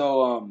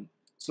 So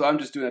I'm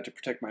just doing that to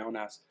protect my own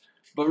ass.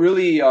 But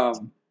really,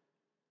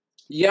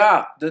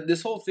 yeah,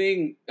 this whole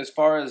thing as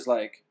far as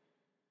like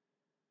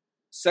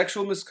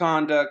sexual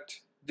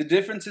misconduct, the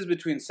differences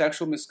between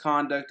sexual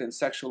misconduct and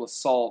sexual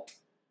assault,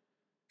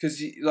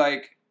 because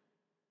like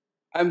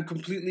I'm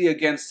completely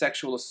against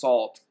sexual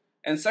assault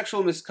and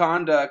sexual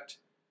misconduct.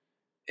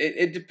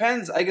 It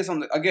depends, I guess,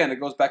 on again, it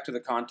goes back to the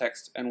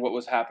context and what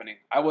was happening.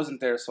 I wasn't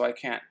there, so I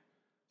can't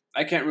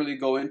really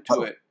go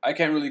into it. I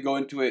can't really go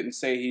into it and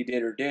say he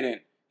did or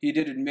didn't. He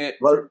did admit.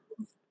 Well,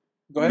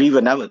 go ahead. we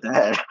were never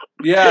there.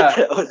 Yeah.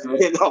 It was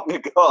way long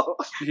ago.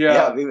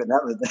 Yeah. We were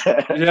never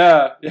there.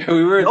 Yeah,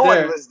 we weren't no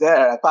there. one was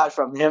there apart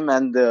from him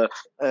and the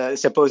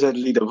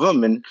supposedly the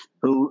woman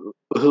who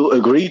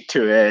agreed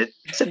to it.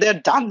 So they're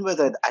done with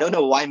it. I don't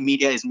know why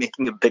media is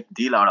making a big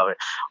deal out of it.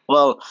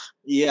 Well,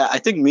 yeah, I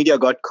think media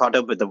got caught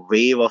up with the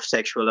wave of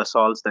sexual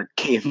assaults that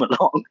came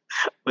along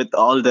with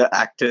all the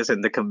actors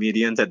and the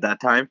comedians at that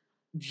time.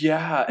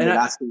 Yeah, and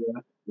last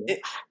year.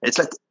 It's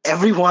like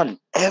everyone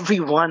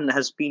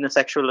has been a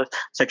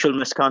sexual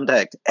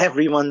misconduct.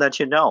 Everyone that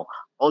you know,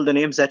 all the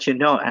names that you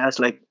know, and it's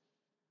like,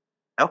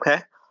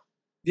 okay.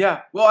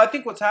 Yeah, well, I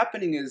think what's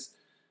happening is,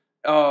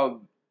 I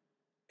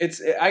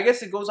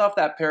guess it goes off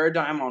that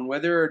paradigm on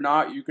whether or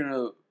not you're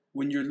gonna,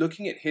 when you're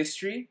looking at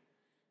history,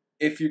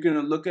 if you're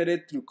gonna look at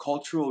it through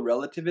cultural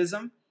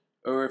relativism,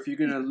 or if you're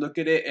gonna look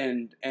at it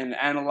and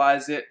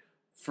analyze it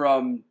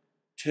from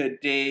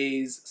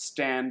today's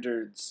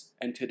standards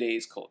and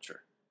today's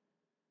culture.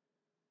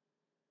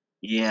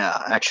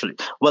 Yeah, actually.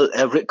 Well,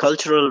 every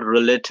cultural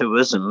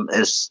relativism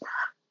is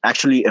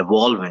actually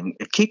evolving.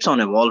 It keeps on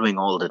evolving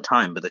all the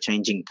time with the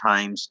changing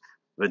times,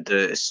 with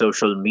the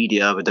social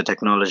media, with the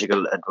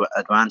technological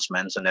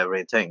advancements and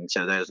everything.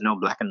 So there's no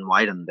black and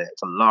white in there.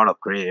 It's a lot of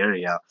gray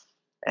area.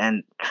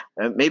 And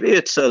maybe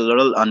it's a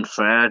little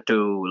unfair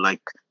to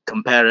like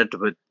compare it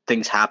with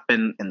things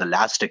happen in the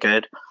last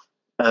decade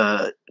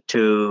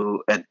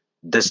to at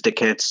this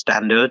decade's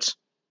standards,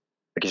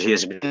 because he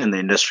has been in the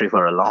industry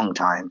for a long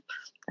time.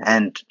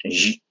 And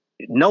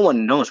no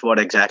one knows what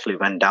exactly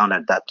went down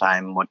at that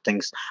time, what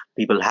things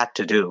people had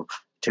to do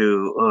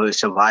to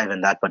survive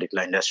in that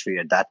particular industry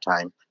at that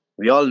time.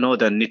 We all know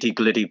the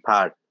nitty-gritty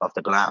part of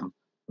the glam,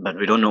 but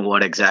we don't know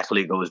what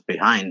exactly goes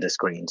behind the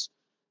screens.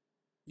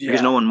 Yeah.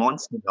 Because no one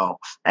wants to know.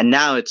 And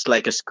now it's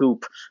like a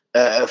scoop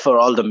for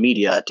all the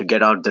media to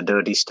get out the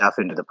dirty stuff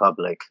into the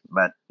public.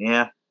 But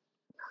yeah,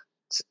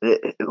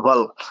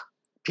 well,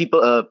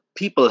 people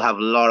have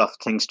a lot of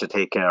things to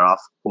take care of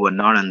who are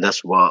not in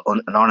this world,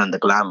 not in the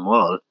glam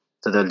world.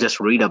 So they'll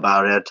just read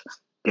about it,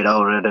 get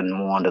over it, and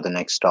move on to the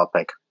next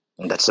topic.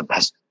 And that's the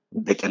best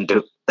they can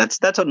do. That's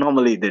what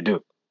normally they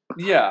do.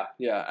 Yeah.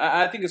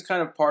 I think it's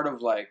kind of part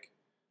of like,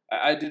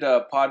 I did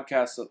a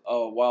podcast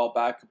a while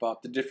back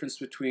about the difference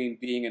between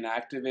being an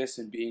activist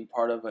and being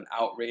part of an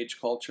outrage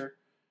culture.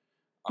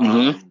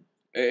 Mm-hmm.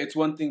 It's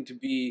one thing to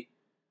be,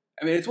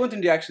 it's one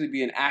thing to actually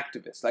be an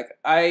activist. Like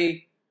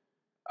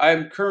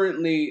I'm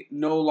currently I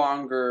no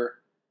longer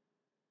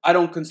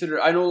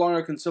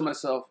consider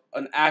myself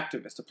an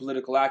activist, a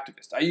political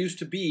activist. I used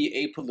to be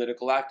a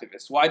political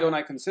activist. Why don't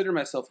I consider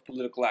myself a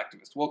political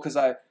activist? Well, because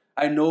I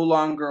no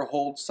longer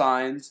hold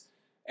signs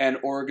and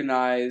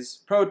organize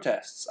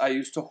protests. I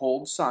used to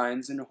hold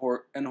signs and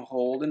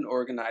hold and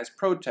organize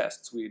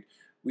protests. We'd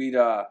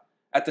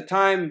at the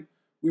time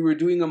we were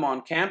doing them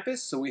on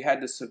campus, so we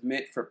had to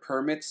submit for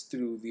permits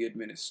through the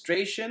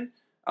administration.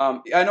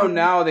 I know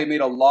now they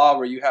made a law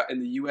where you have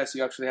in the U.S.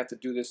 you actually have to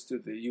do this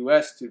through the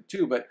U.S.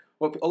 too. But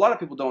what a lot of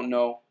people don't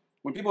know,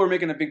 when people were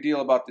making a big deal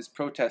about this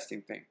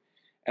protesting thing,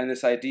 and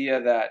this idea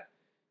that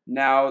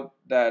now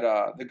that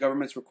the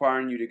government's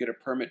requiring you to get a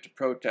permit to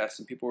protest,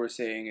 and people were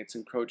saying it's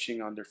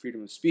encroaching on their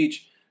freedom of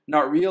speech,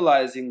 not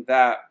realizing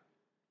that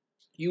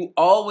you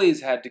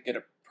always had to get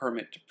a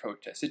permit to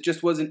protest. It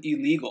just wasn't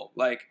illegal.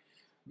 Like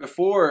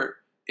before,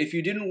 if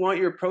you didn't want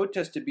your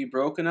protest to be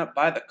broken up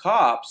by the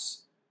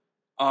cops,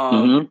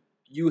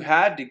 you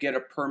had to get a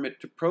permit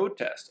to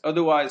protest.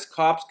 Otherwise,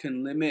 cops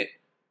can limit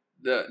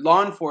the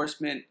law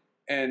enforcement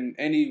and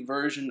any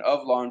version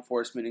of law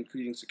enforcement,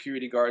 including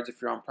security guards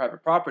if you're on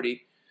private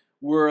property,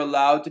 were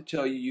allowed to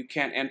tell you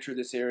can't enter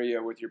this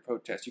area with your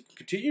protest. You can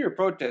continue your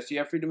protest. You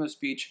have freedom of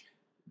speech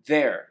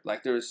there.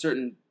 Like there are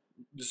certain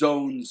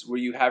zones where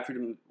you have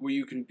freedom, where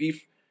you can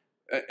be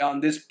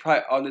on this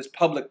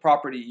public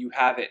property. You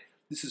have it.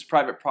 This is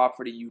private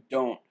property. You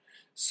don't.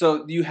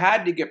 So you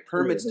had to get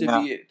permits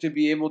to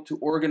be able to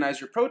organize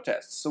your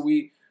protests. So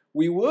we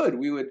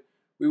would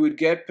we would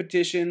get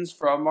petitions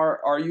from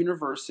our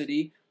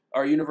university.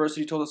 Our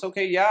university told us,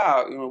 okay,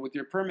 yeah, with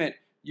your permit,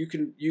 you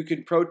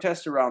can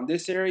protest around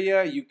this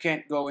area. You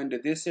can't go into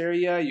this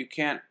area. You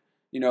can't,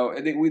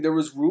 there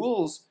was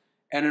rules.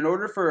 And in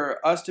order for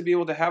us to be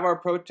able to have our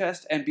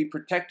protest and be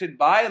protected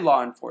by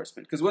law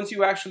enforcement, because once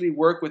you actually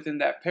work within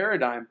that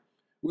paradigm,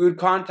 we would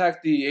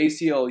contact the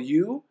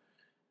ACLU,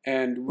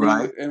 and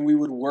we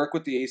would work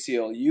with the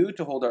ACLU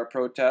to hold our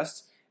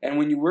protests. And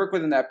when you work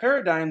within that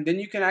paradigm, then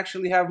you can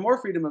actually have more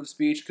freedom of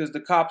speech because the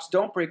cops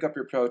don't break up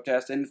your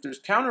protest. And if there's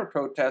counter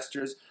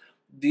protesters,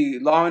 the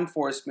law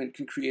enforcement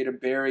can create a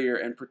barrier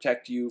and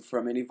protect you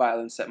from any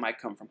violence that might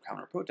come from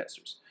counter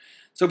protesters.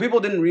 So people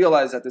didn't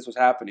realize that this was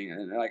happening.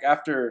 And like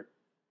after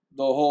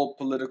the whole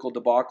political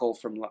debacle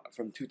from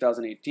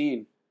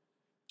 2018,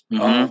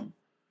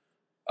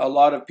 a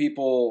lot of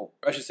people,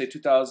 I should say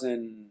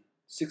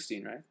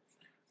 2016, right?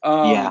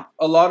 A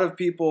lot of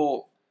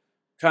people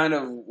kind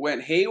of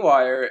went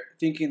haywire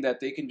thinking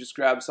that they can just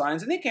grab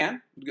signs, and they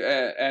can,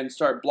 and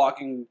start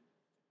blocking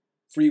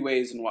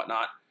freeways and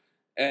whatnot.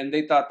 And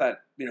they thought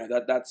that,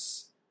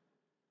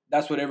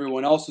 that's what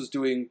everyone else was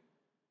doing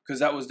because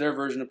that was their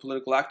version of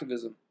political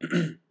activism.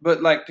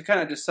 But like to kind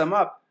of just sum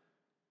up,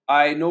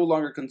 I no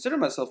longer consider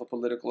myself a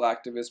political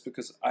activist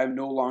because I'm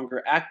no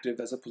longer active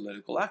as a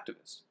political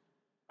activist.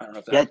 I don't know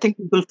if that... I think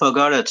people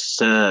forgot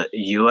it's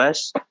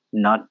US,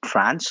 not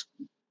France.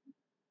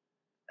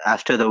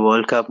 After the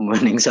World Cup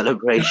winning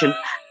celebration.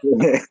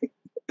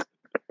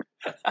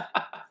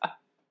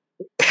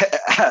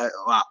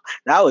 Wow,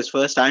 that was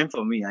first time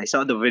for me. I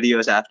saw the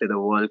videos after the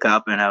World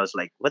Cup and I was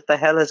like, what the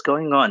hell is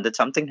going on? Did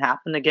something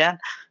happen again?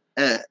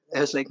 I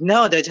was like,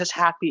 no, they're just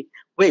happy.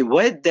 Wait,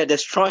 what? They're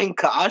destroying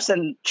cars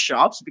and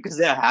shops because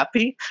they're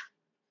happy?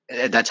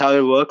 That's how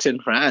it works in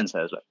France.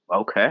 I was like,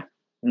 okay,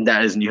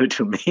 that is new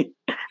to me.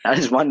 That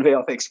is one way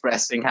of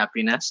expressing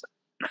happiness.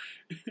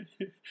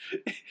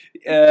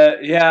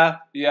 Yeah.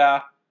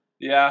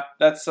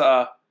 That's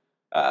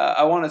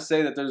I want to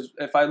say that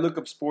if I look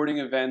up sporting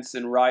events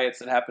and riots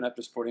that happen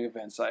after sporting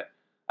events,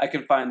 I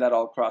can find that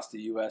all across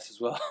the U.S.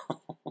 as well.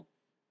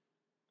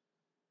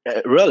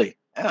 Really?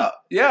 Yeah.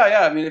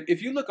 I mean,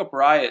 if you look up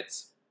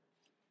riots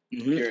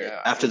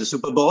after the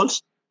Super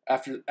Bowls,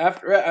 after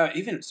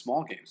even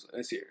small games,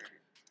 let's see here.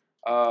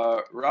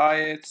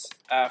 Riots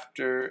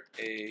after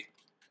a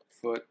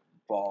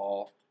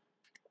football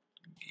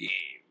game.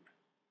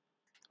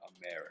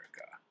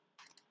 America.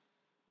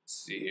 Let's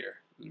see here.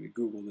 Let me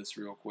Google this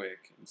real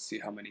quick and see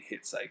how many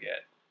hits I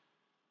get.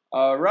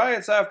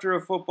 Riots after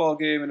a football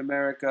game in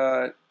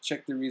America.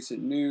 Check the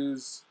recent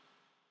news.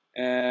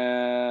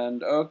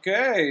 And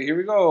okay, here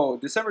we go.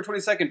 December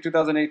 22nd,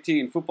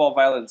 2018. Football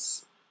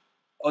violence.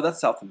 Oh,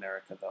 that's South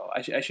America, though.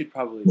 I should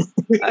probably...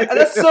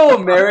 that's so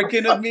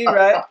American of me,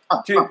 right?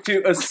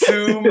 To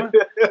assume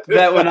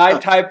that when I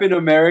type in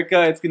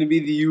America, it's going to be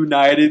the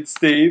United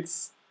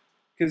States.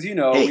 Because,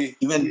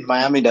 even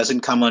Miami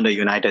doesn't come under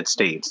United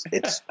States.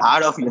 It's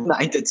part of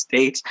United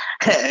States,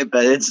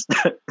 but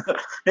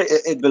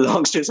it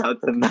belongs to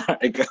South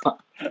America.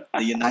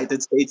 The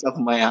United States of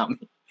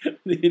Miami.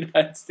 The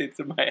United States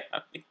of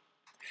Miami.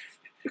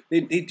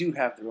 They do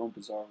have their own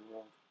bizarre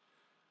world.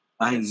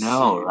 I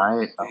know,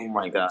 right? Oh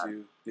my God.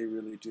 They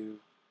really do.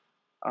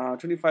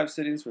 25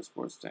 sittings for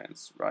sports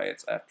fans.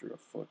 Riots after a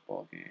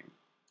football game.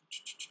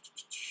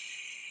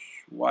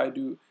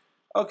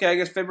 Okay, I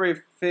guess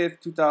February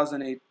 5th,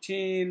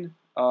 2018,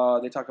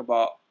 they talk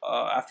about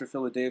after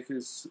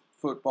Philadelphia's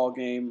football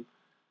game,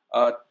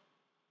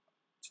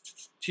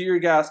 tear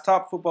gas.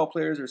 Top football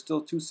players are still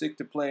too sick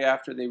to play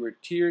after they were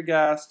tear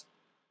gassed.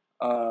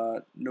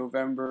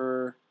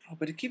 November. Oh,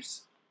 but it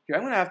keeps here.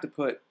 I'm gonna have to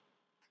put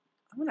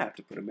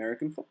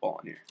American football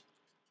on here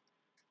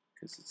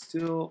because it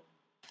still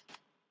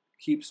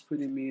keeps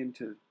putting me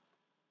into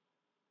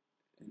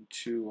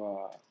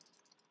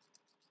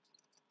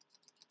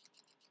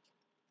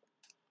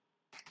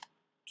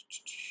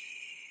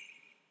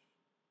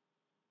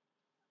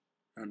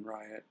on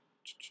riot.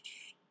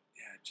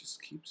 Yeah, it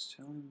just keeps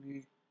telling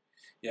me.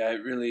 Yeah,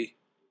 it really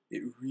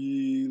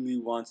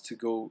wants to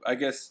go. I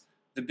guess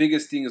the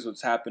biggest thing is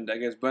what's happened. I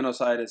guess Buenos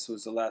Aires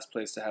was the last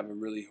place to have a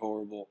really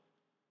horrible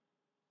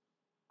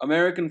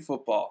American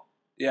football.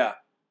 Yeah,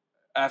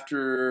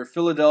 after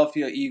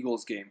Philadelphia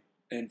Eagles game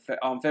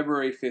on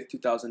February 5th,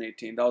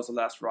 2018. That was the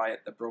last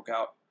riot that broke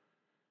out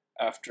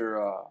after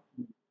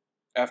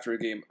a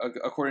game,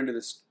 according to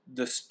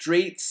the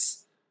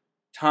Straits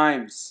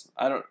Times.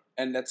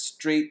 And that's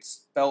straight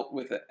spelt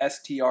with a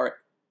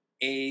STRAITS.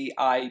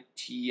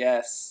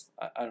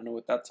 I don't know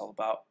what that's all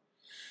about.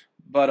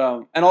 But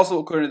and also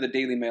according to the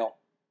Daily Mail,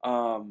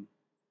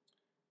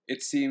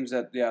 it seems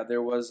that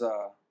there was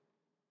a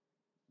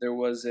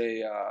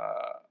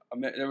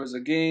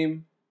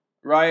game.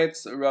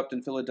 Riots erupt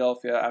in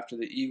Philadelphia after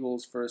the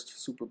Eagles'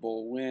 first Super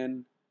Bowl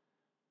win.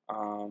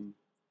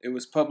 It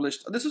was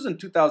published. This was in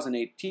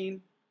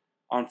 2018.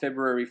 On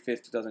February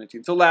 5th,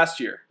 2018. So last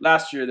year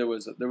there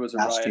was a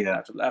riot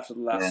after the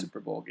last Super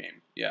Bowl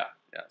game. Yeah.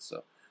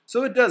 So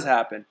it does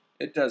happen.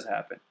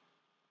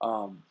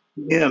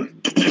 Yeah.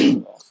 in the US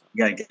as well. So,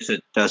 Yeah, I guess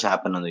it does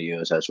happen in the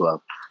US as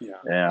well. yeah,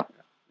 Yeah.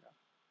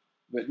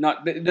 but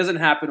it doesn't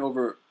happen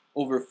over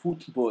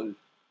football,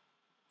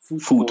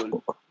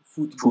 Football.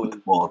 football.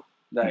 Football.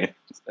 Like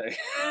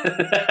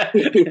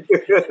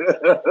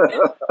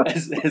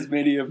as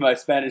many of my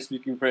Spanish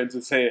speaking friends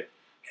would say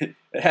it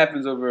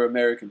happens over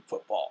American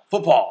football.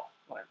 Football.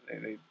 Like,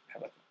 they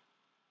have like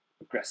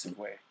an aggressive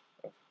way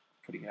of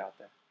putting it out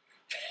there.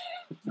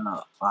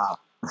 Oh, wow.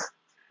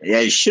 Yeah,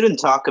 you shouldn't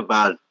talk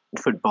about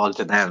football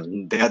to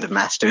them. They are the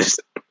masters.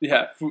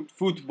 Yeah,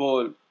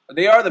 football.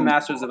 They are the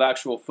masters of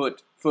actual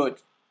foot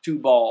to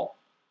ball,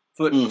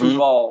 foot to Mhm.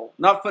 ball,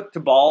 not foot to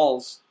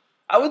balls.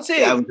 I would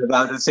say Yeah, I was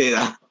about to say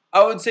that.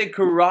 I would say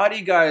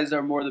karate guys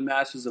are more the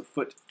masters of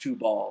foot to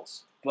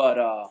balls, but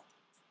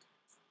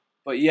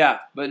yeah,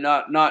 but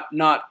not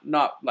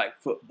like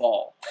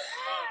football.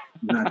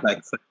 Not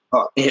like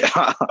football.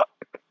 Yeah.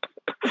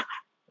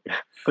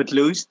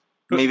 Footloose,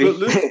 maybe.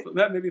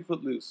 Maybe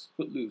Footloose.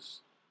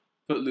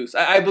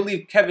 I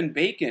believe Kevin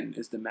Bacon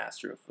is the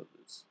master of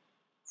Footloose.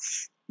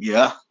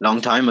 Yeah, long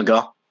time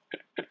ago.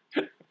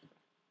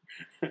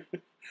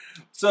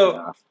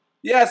 So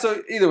yeah,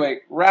 so either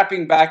way,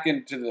 wrapping back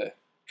into the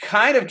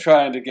kind of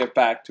trying to get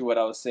back to what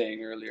I was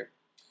saying earlier.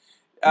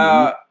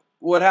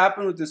 What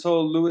happened with this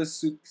whole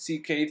Louis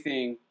C.K.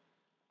 thing?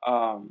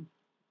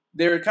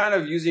 They're kind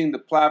of using the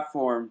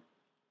platform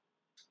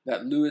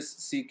that Louis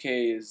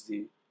C.K. is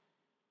the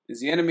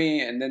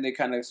enemy, and then they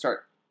kind of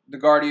start. The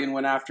Guardian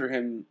went after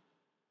him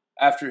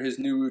after his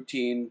new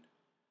routine,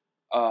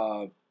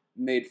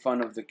 made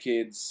fun of the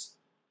kids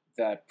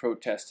that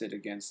protested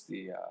against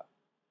the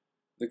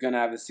gun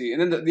advocacy,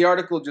 and then the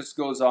article just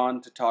goes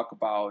on to talk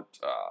about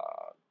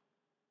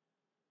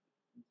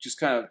just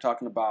kind of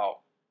talking about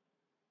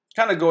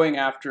kind of going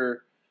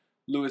after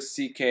Louis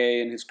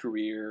C.K. and his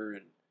career,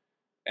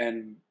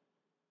 and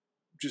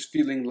just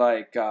feeling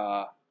like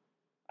I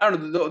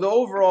don't know the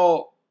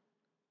overall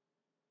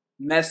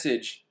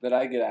message that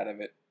I get out of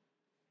it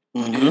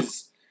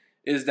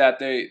is that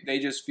they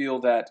just feel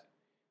that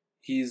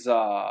he's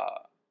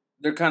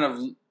they're kind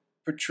of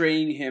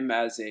portraying him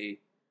as a,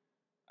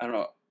 I don't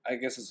know, I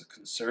guess as a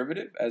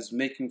conservative, as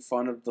making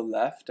fun of the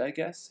left. I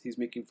guess he's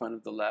making fun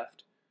of the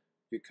left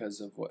because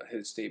of what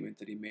his statement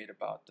that he made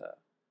about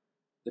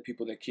the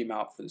people that came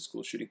out for the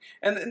school shooting.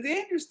 And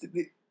the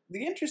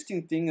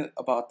interesting thing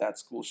about that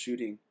school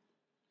shooting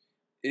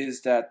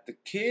is that the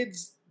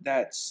kids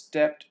that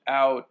stepped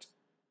out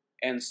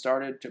and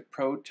started to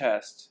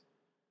protest,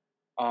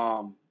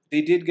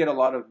 they did get a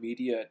lot of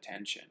media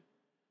attention.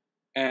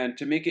 And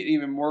to make it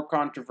even more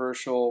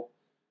controversial,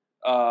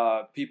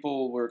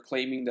 people were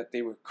claiming that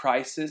they were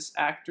crisis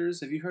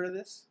actors. Have you heard of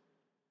this?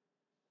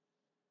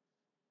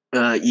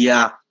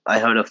 Yeah, I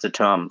heard of the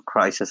term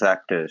crisis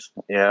actors.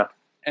 Yeah.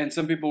 And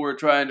some people were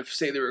trying to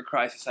say they were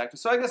crisis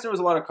actors. So I guess there was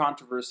a lot of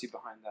controversy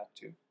behind that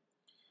too.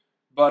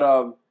 But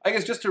I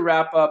guess just to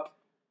wrap up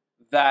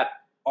that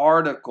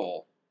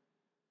article,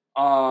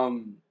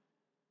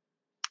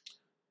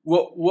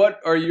 what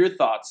are your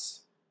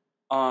thoughts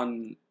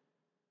on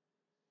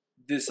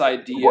this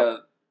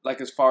idea?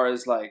 Like, as far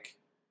as like,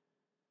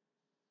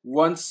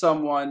 once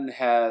someone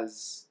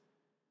has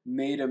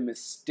made a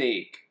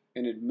mistake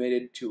and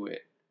admitted to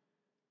it,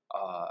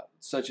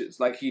 such as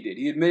like he did,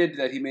 he admitted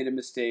that he made a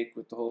mistake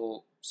with the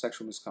whole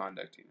sexual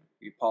misconduct.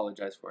 He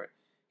apologized for it.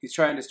 He's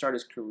trying to start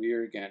his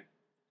career again.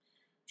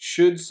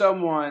 Should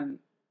someone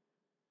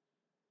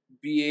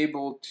be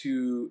able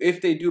to, if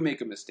they do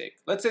make a mistake,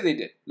 let's say they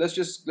did, let's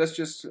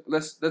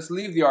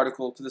leave the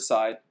article to the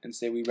side and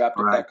say we wrapped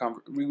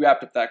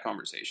up that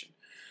conversation.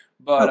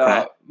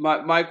 But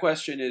my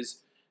question is,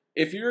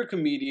 if you're a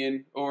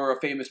comedian or a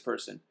famous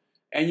person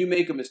and you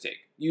make a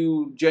mistake,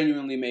 you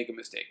genuinely make a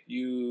mistake,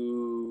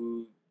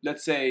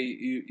 let's say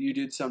you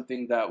did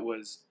something that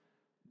was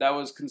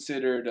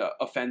considered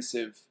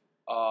offensive,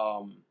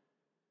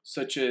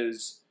 such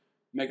as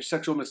make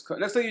sexual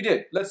misconduct. Let's say you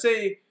did. Let's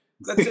say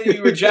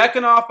you were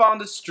jacking off on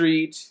the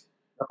street.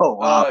 Oh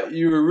wow!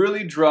 You were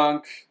really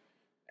drunk,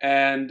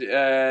 and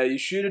you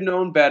should have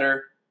known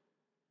better.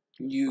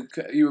 You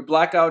were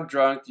blackout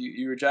drunk.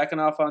 You were jacking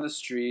off on the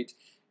street.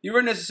 You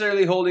weren't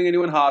necessarily holding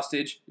anyone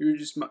hostage. You were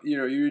just you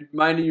were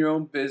minding your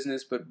own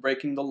business, but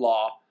breaking the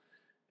law.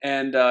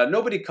 And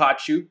nobody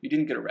caught you. You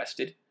didn't get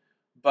arrested,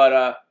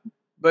 but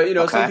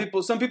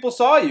some people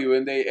saw you,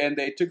 and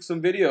they took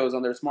some videos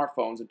on their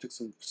smartphones and took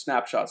some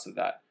snapshots of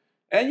that.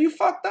 And you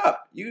fucked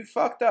up. You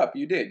fucked up.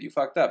 You did. You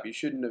fucked up. You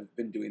shouldn't have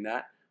been doing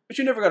that. But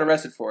you never got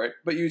arrested for it.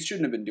 But you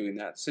shouldn't have been doing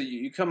that. So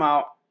you come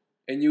out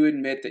and you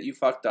admit that you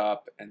fucked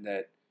up and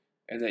that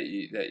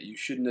you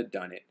shouldn't have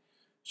done it.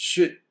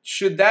 Should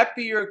that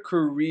be your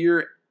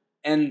career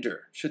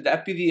ender? Should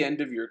that be the end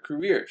of your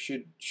career?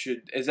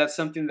 Is that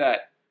something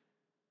that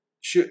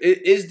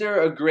is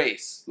there a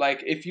grace?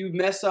 Like, if you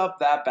mess up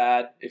that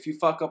bad, if you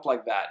fuck up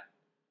like that,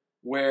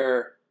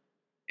 where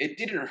it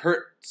didn't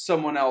hurt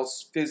someone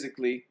else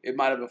physically, it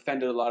might have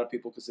offended a lot of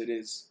people because it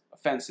is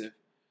offensive.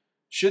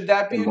 Should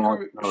that be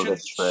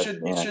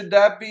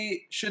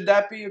should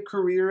that be a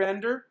career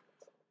ender?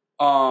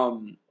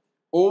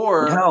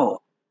 or No,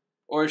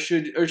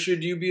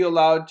 should you be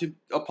allowed to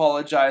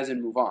apologize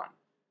and move on?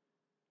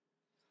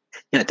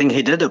 yeah, I think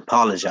he did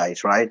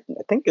apologize, right?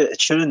 I think it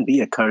shouldn't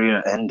be a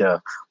career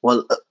ender.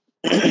 Well,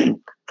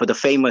 for the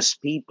famous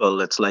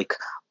people, it's like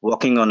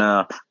walking on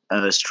a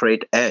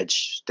straight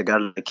edge. They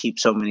gotta keep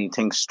so many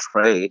things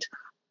straight,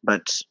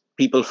 but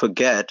people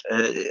forget.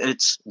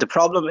 It's the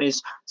problem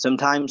is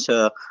sometimes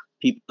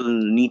people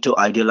need to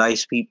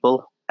idealize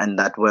people, and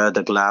that where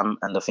the glam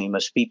and the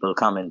famous people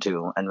come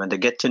into. And when they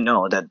get to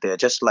know that they're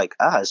just like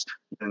us,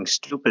 doing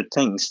stupid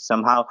things,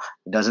 somehow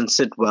it doesn't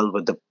sit well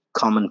with the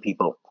common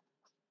people.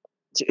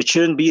 It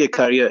shouldn't be a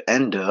career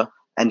ender,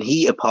 and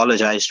he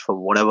apologized for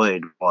whatever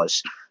it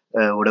was.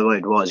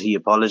 He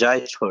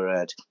apologized for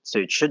it, so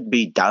it should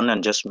be done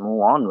and just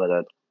move on with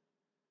it.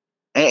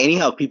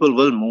 Anyhow, people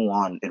will move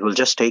on. It will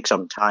just take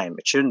some time.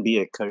 It shouldn't be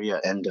a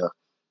career ender.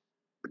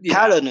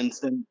 Yeah.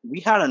 We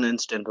had an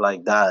instant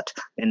like that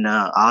in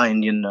our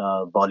Indian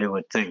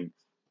Bollywood thing,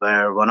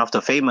 where one of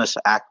the famous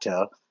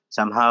actor,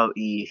 somehow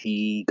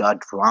he got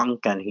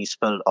drunk and he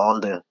spilled all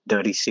the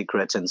dirty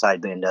secrets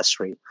inside the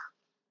industry,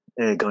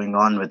 going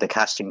on with the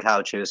casting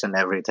couches and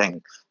everything.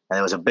 And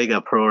there was a big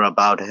uproar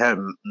about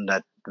him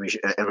that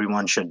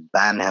everyone should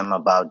ban him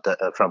about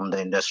from the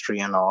industry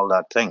and all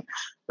that thing.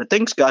 But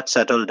things got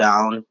settled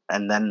down,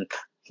 and then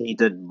he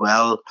did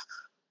well.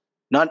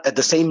 Not at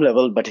the same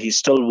level, but he's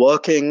still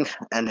working,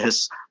 and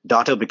his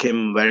daughter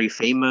became very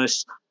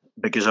famous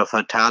because of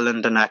her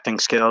talent and acting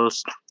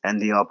skills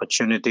and the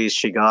opportunities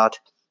she got.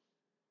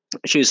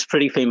 She's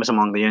pretty famous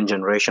among the young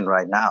generation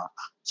right now.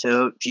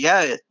 So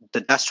yeah,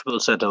 the dust will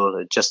settle.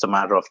 It's just a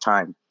matter of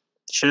time.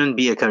 Shouldn't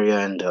be a career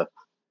ender.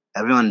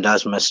 Everyone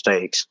does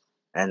mistakes,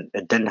 and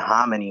it didn't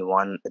harm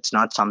anyone. It's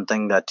not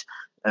something that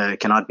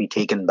cannot be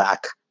taken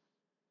back,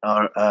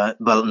 or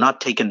well, not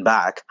taken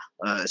back.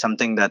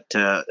 Something that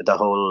the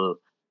whole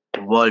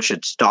world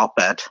should stop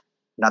at.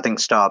 Nothing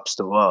stops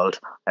the world.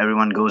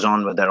 Everyone goes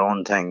on with their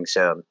own thing.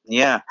 So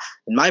yeah,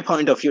 in my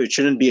point of view, it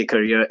shouldn't be a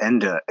career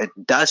ender. It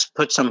does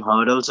put some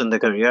hurdles in the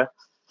career.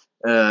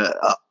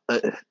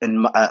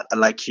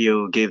 Like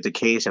you gave the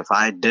case, if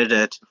I did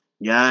it,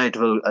 yeah, it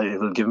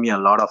will give me a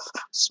lot of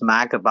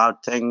smack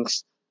about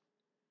things.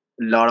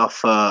 A lot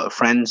of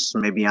friends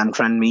maybe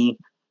unfriend me.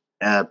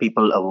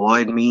 People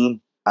avoid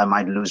me. I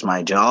might lose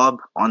my job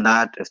on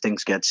that if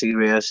things get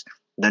serious.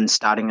 Then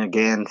starting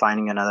again,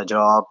 finding another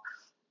job,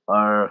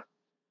 or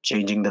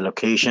changing the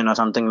location or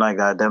something like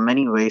that. There are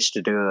many ways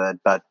to do it,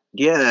 but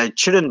yeah, it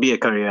shouldn't be a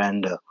career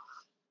ender.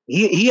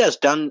 He has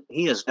done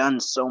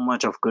so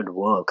much of good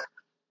work.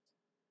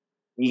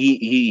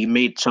 He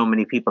made so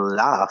many people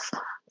laugh.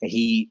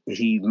 He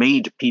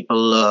made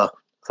people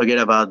forget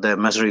about their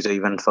miseries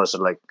even for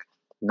like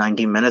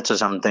 90 minutes or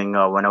something,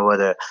 or whenever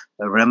they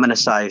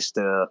reminisce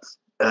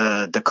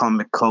the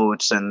comic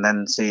quotes and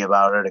then say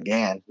about it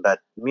again. But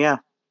yeah,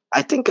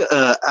 I think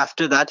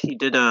after that he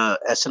did a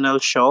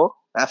SNL show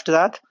after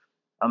that.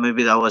 Or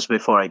maybe that was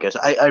before, I guess.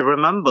 I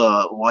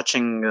remember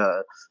watching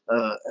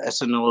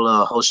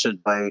SNL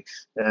hosted by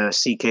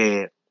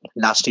CK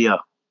last year,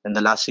 in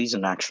the last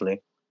season,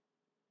 actually.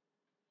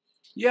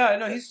 Yeah,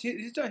 no, he's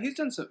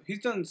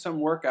done some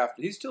work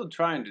after. He's still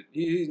trying to.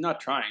 He's not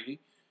trying.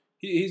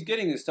 He's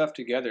getting his stuff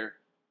together,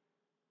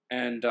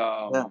 and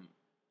Yeah.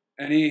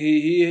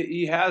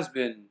 he has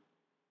been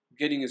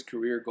getting his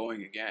career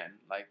going again.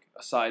 Like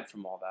aside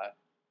from all that.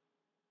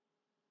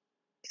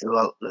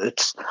 Well,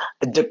 it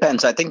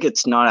depends. I think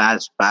it's not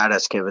as bad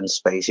as Kevin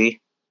Spacey.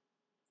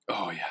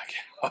 Oh yeah.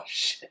 Oh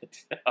shit.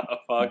 Oh,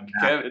 fuck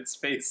Kevin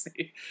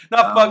Spacey.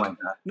 Not Oh my fuck.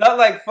 god. Not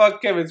like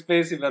fuck Kevin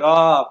Spacey, but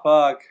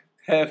fuck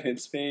Kevin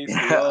Spacey.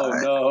 Oh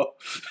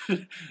no.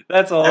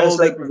 That's a I whole was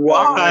like, different bag.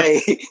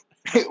 why?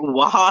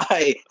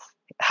 Why?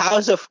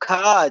 House of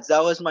Cards.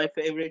 That was my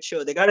favorite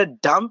show. They gotta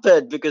dump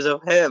it because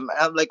of him.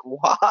 I'm like,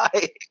 why?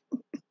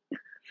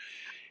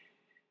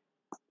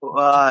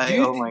 Why? Do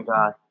you Oh my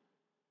god.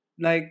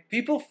 like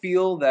people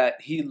feel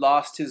that he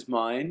lost his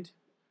mind,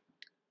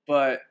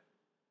 but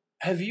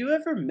have you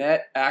ever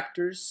met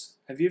actors?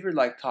 Have you ever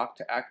like talked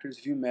to actors?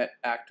 Have you met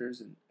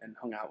actors and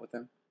hung out with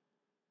them?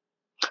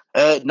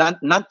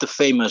 Not the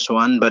famous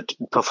one, but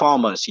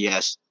performers.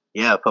 Yes.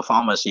 Yeah,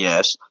 performers.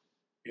 Yes.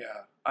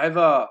 Yeah.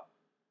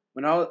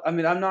 When I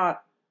mean, I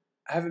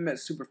haven't met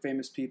super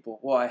famous people.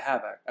 Well, I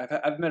have.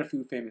 I've met a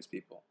few famous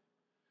people,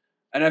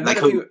 and I've met Like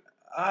a who? few.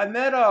 I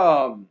met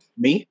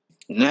Me?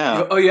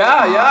 No. Oh yeah,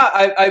 Come on.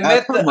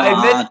 yeah. Come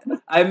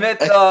on. I met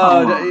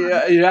Come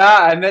on. yeah,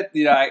 I met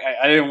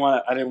I didn't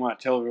want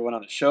to tell everyone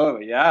on the show,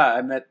 but yeah,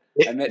 I met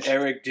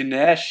Eric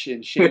Dinesh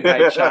in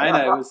Shanghai,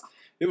 China.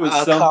 It was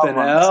Oh, something come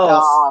on.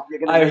 else. Stop. You're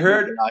gonna I make me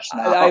heard blush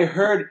I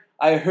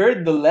now.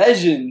 heard the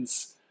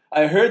legends.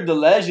 I heard the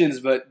legends,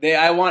 but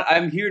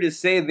I'm here to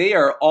say they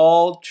are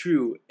all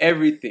true.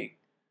 Everything.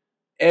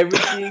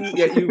 Everything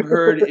that you've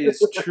heard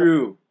is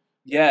true.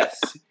 Yes.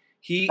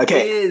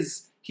 Okay.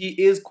 He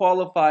is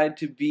qualified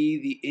to be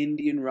the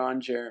Indian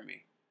Ron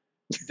Jeremy.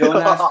 Don't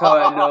ask how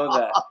I know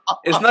that.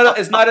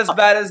 It's not as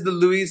bad as the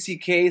Louis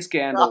C.K.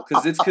 scandal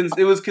because it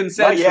was Not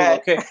consensual. yet.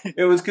 Okay,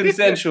 it was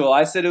consensual.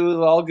 I said it was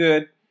all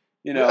good.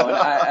 You know,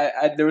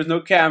 and there was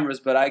no cameras,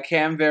 but I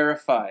can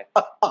verify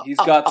he's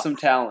got some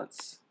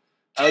talents.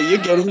 You're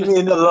getting me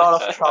in a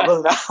lot of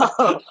trouble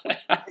now.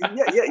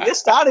 You're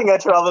starting a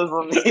trouble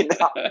for me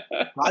now.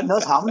 God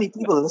knows how many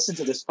people listen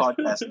to this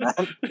podcast, man.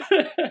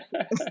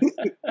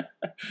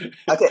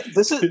 Okay,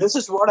 this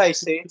is what I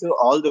say to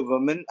all the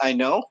women I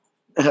know,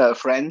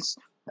 friends,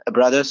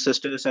 brothers,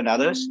 sisters, and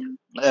others.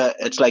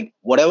 It's like,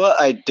 whatever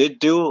I did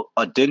do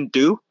or didn't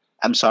do,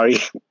 I'm sorry.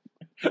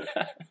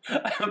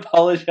 I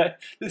apologize.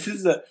 This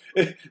is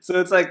so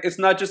it's like it's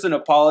not just an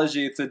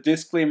apology; it's a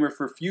disclaimer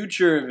for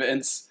future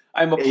events.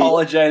 I'm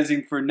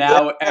apologizing for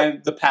now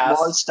and the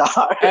past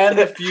and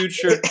the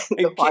future.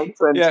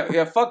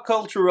 Yeah. Fuck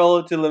cultural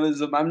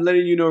relativism. I'm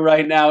letting you know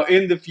right now.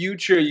 In the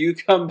future, you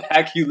come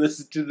back, you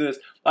listen to this.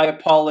 I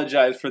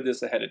apologize for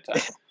this ahead of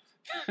time.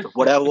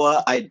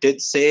 Whatever I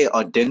did say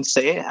or didn't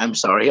say, I'm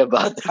sorry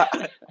about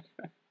that.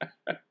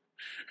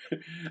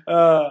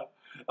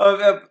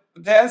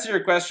 To answer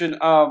your question,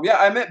 yeah,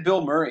 I met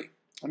Bill Murray.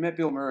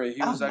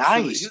 He was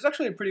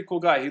actually a pretty cool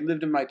guy. He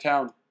lived in my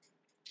town,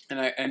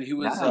 and he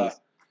was Nice.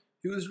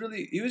 he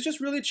was just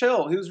really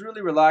chill. He was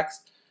really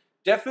relaxed.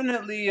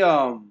 Definitely,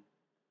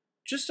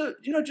 just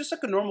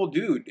like a normal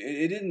dude.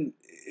 It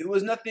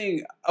was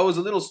nothing. I was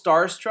a little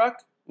starstruck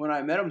when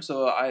I met him,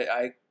 so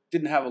I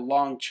didn't have a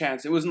long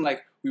chance. It wasn't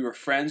like we were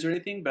friends or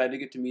anything, but I did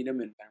get to meet him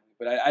and family.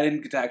 But I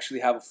didn't get to actually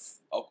have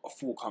a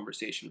full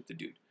conversation with the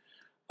dude.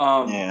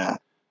 Yeah.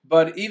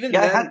 But even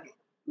then,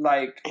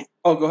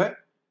 go ahead.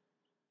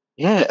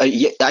 Yeah,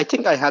 I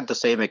think I had the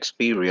same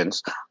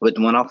experience with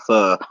one of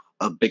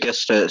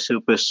biggest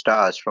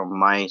superstars from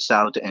my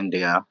South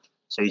India.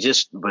 So he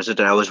just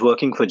visited. I was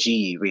working for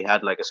GE. We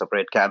had like a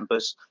separate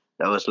campus.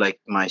 That was like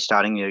my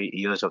starting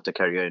years of the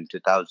career in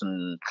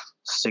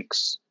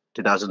 2006.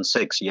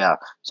 2006, yeah.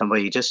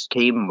 Somebody just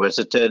came,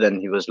 visited,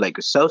 and he was like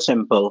so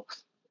simple.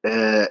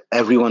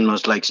 Everyone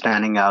was like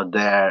standing out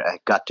there. I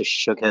got to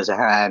shook his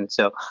hand.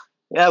 So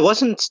yeah, I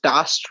wasn't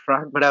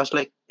starstruck, but I was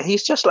like,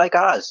 he's just like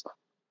us.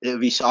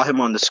 We saw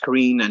him on the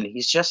screen, and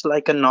he's just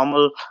like a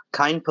normal,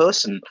 kind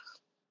person.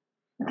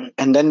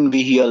 And then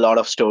we hear a lot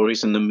of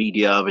stories in the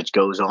media which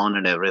goes on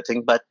and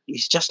everything, but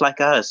he's just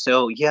like us.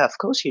 So yeah, of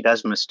course he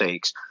does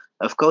mistakes.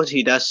 Of course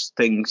he does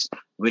things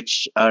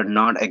which are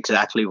not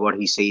exactly what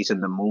he says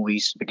in the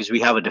movies, because we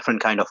have a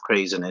different kind of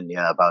craze in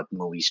India about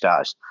movie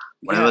stars.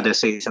 Whatever Yeah. they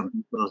say, some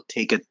people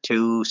take it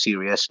too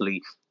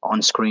seriously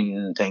on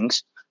screen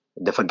things.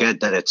 They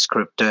forget that it's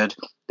scripted.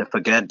 They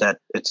forget that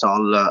it's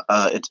all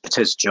it's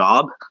his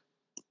job.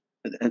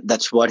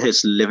 That's what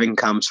his living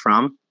comes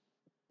from.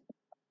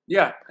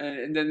 Yeah,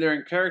 and then they're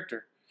in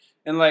character,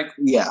 and like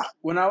Yeah.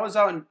 when I was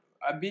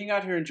being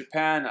out here in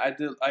Japan, I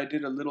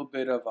did a little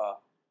bit of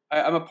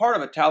I'm a part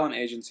of a talent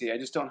agency. I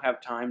just don't have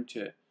time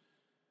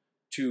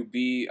to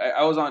be. I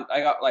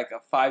got like a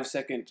 5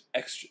 second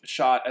extra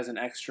shot as an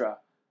extra.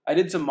 I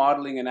did some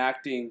modeling and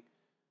acting,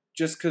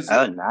 just because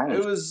Oh,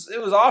 nice.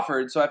 it was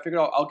offered, so I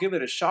figured I'll give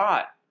it a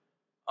shot.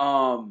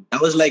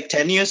 That was like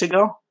 10 years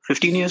ago,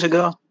 15 years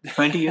ago,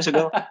 20 years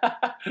ago.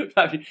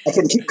 I mean, I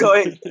can keep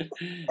going.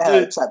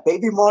 It's a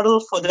baby model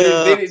for the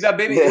it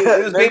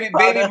was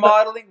baby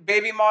modeling.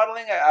 Baby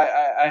modeling.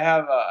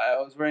 I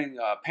was wearing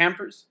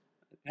Pampers.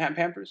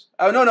 Pampers.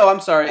 Oh no, I'm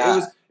sorry.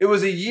 Yeah. It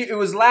was a year. It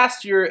was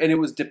last year, and it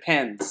was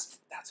Depends.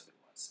 That's what it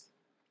was.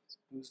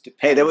 It was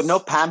Depends. Hey, there were no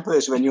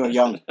Pampers when you were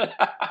young.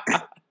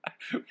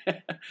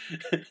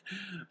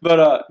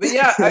 but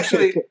yeah,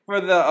 actually for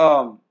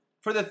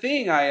the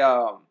thing,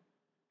 I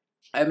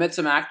met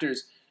some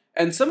actors,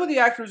 and some of the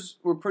actors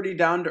were pretty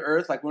down to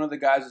earth. Like one of the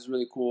guys was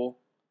really cool.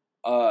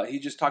 He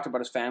just talked about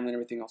his family and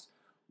everything else.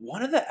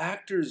 One of the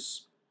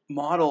actresses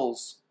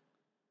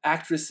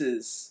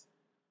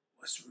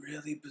was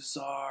really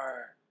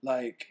bizarre.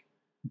 Like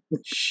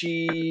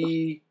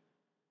she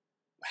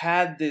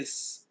had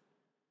this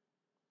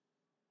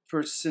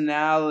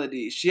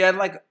personality. She had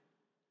like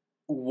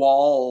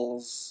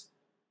walls.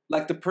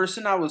 Like the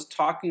person I was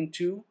talking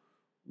to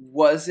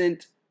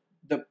wasn't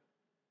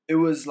it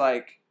was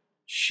like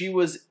she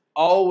was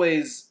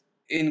always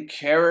in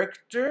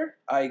character,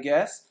 I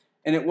guess,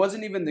 and it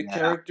wasn't even the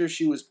character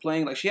she was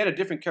playing. Like she had a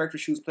different character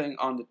she was playing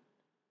on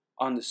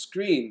the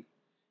screen,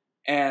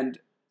 and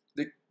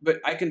but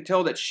I can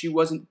tell that she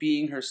wasn't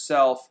being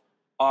herself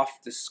off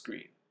the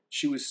screen.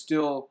 She was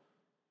still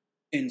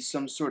in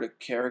some sort of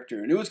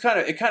character, and it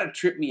kind of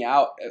tripped me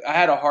out. I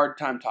had a hard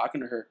time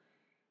talking to her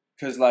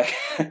because like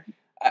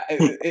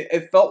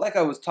it felt like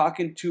I was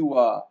talking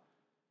to.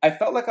 I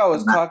felt like I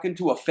was talking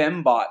to a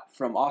fembot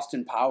from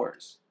Austin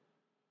Powers.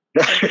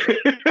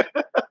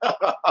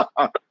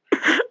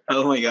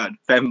 Oh my God,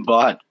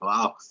 fembot!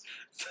 Wow.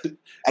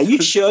 Are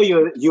you sure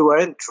you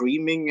weren't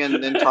dreaming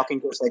and then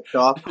talking to a sex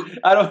dog?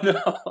 I don't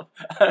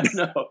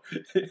know.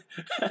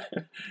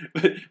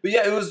 but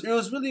yeah, it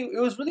was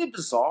really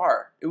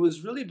bizarre. It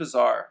was really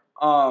bizarre.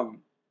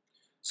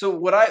 So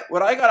what I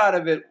got out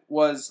of it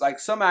was like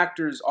some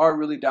actors are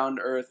really down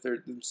to earth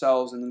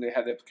themselves, and then they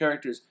have their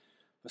characters.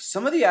 But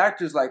some of the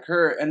actors like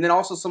her, and then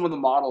also some of the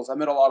models. I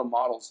met a lot of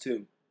models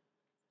too.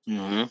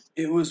 Mm-hmm.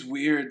 It was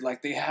weird.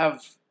 Like they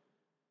have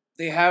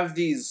they have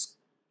these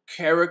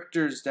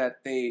characters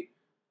that they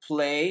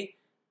play,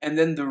 and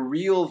then the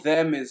real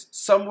them is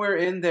somewhere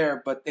in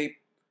there, but they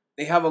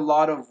have a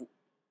lot of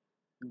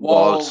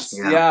Walls. walls,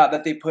 Yeah. yeah,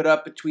 that they put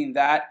up between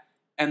that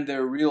and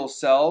their real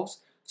selves.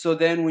 So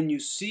then when you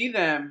see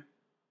them,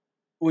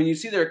 when you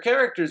see their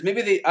characters,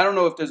 maybe I don't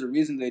know if there's a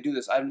reason they do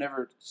this. I've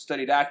never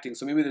studied acting,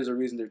 so maybe there's a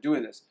reason they're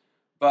doing this.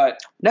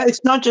 But No,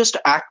 it's not just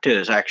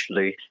actors,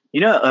 actually.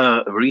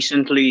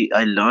 Recently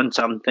I learned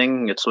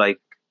something. It's like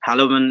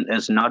Halloween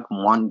is not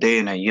one day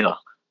in a year.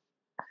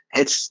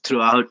 It's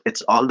throughout.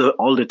 It's all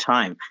the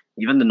time.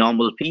 Even the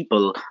normal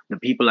people, the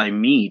people I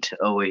meet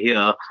over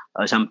here,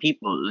 some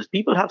people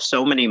have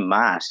so many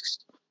masks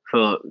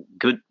for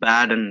good,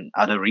 bad, and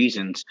other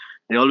reasons.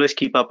 They always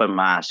keep up a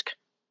mask.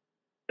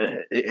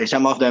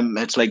 Some of them,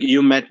 it's like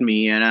you met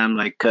me, and I'm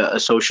like a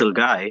social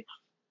guy.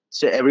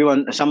 So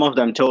some of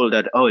them told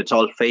that, oh, it's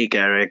all fake,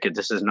 Eric.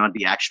 This is not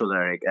the actual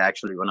Eric.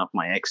 Actually, one of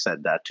my ex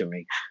said that to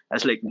me. I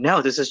was like,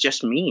 no, this is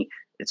just me.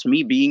 It's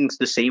me being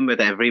the same with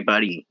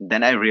everybody.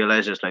 Then I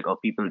realized it's like, oh,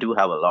 people do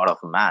have a lot of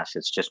masks.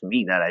 It's just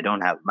me that I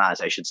don't have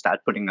masks. I should start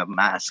putting up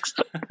masks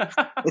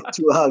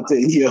throughout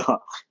the year.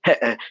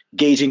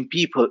 Gauging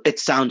people. It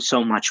sounds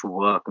so much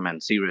work, man.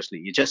 Seriously,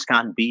 you just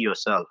can't be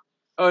yourself.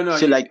 oh no,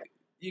 So like,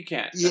 you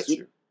can't. That's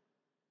true.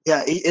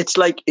 yeah, it's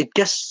like it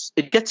gets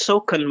so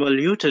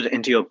convoluted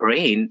into your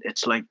brain.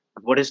 It's like,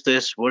 what is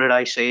this? What did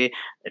I say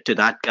to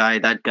that guy?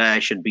 That guy, I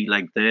should be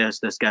like this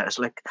guy. It's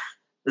like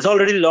there's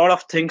already a lot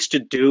of things to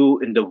do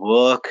in the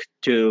work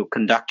to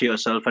conduct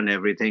yourself and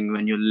everything.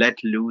 When you let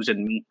loose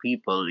and meet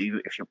people,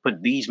 if you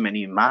put these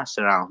many masks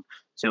around,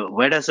 so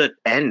where does it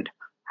end?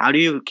 How do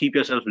you keep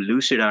yourself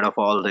lucid out of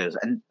all this?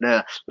 And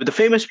with the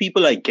famous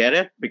people, I get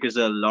it, because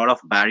there are a lot of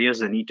barriers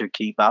they need to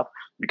keep up,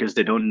 because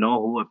they don't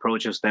know who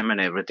approaches them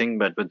and everything.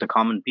 But with the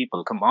common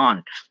people, come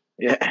on.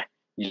 Yeah,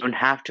 you don't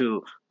have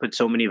to put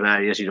so many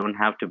barriers. You don't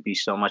have to be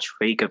so much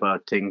fake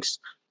about things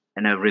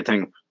and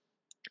everything,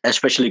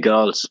 especially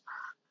girls.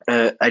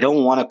 I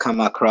don't want to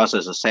come across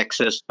as a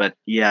sexist, but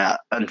yeah,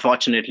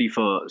 unfortunately,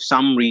 for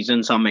some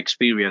reason, some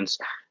experience,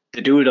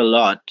 they do it a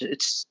lot.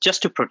 It's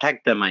just to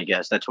protect them, I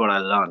guess. That's what I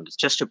learned. It's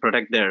just to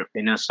protect their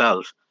inner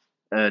self,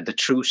 the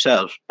true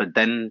self. But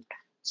then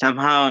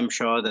somehow I'm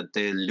sure that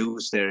they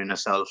lose their inner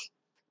self.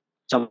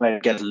 Somewhere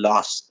it gets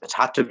lost. It's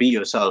hard to be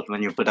yourself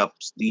when you put up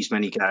these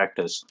many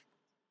characters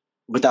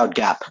without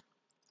gap.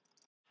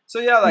 So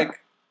yeah, like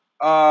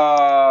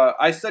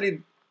I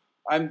studied.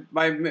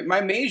 My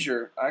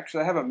major,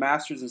 actually. I have a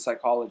master's in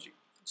psychology.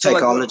 So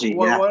Psychology,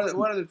 yeah.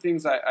 one of the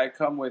things I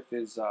come with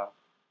is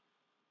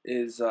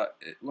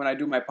when I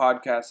do my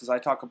podcast is I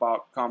talk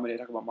about comedy, I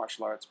talk about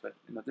martial arts, but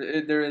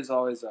there is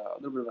always a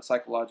little bit of a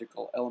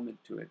psychological element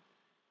to it.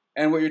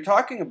 And what you're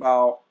talking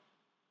about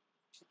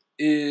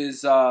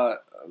is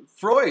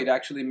Freud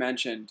actually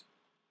mentioned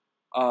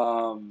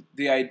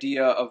the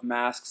idea of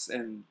masks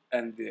and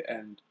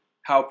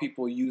how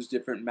people use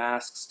different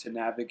masks to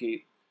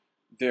navigate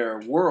their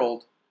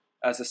world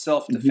as a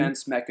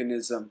self-defense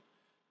mechanism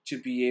to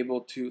be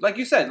able to, like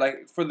you said,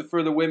 like for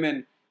the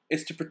women,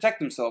 it's to protect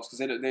themselves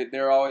because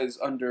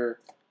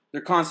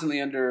they're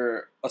constantly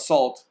under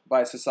assault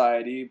by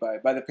society,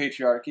 by the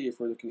patriarchy,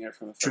 if we're looking at it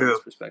from a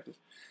feminist perspective.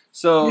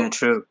 So Yeah,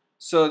 true.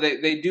 so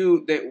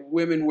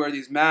women wear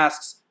these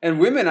masks, and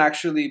women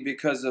actually,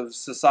 because of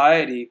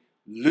society,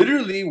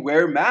 literally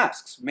wear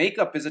masks.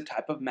 Makeup is a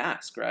type of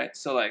mask, right?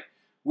 So like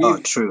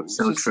True.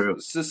 So true.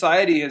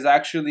 society has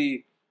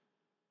actually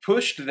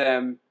pushed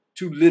them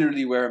to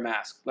literally wear a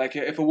mask. Like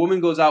if a woman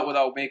goes out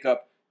without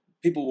makeup,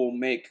 people will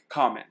make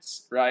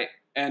comments, right?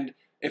 And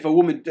if a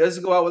woman does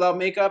go out without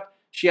makeup,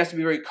 she has to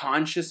be very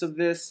conscious of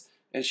this,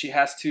 and she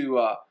has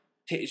to.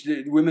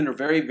 Women are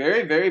very,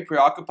 very, very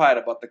preoccupied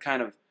about the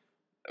kind of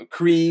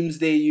creams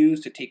they use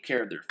to take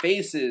care of their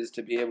faces,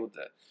 to be able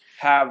to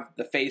have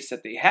the face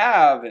that they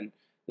have, and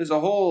there's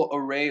a whole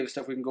array of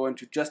stuff we can go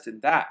into just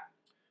in that.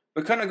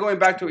 But kind of going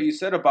back to what you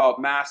said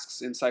about masks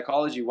in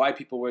psychology, why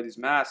people wear these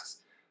masks,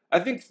 I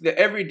think the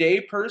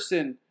everyday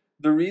person,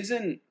 the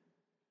reason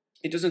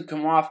it doesn't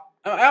come off,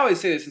 I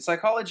always say this, in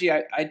psychology,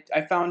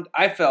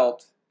 I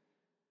felt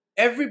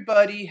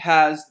everybody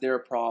has their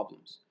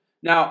problems.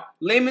 Now,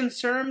 layman's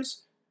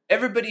terms,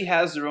 everybody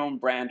has their own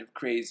brand of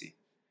crazy.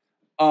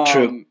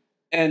 True.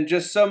 And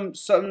just some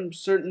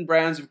certain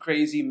brands of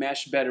crazy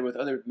mesh better with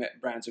other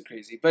brands of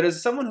crazy. But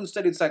as someone who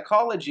studied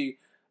psychology,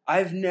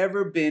 I've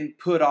never been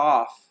put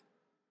off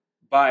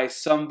by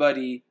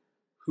somebody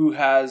who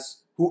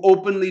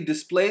openly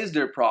displays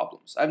their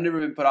problems. I've never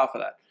been put off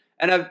of that.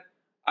 And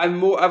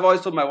I've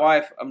always told my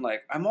wife,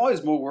 I'm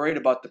always more worried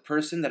about the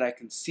person that I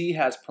can see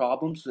has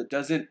problems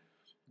that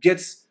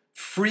gets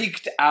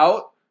freaked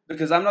out,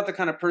 because I'm not the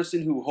kind of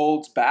person who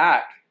holds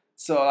back.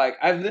 So like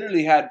I've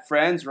literally had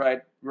friends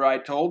where I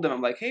told them,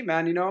 I'm like, hey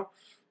man,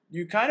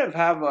 you kind of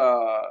have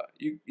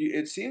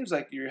it seems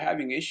like you're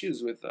having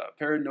issues with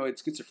paranoid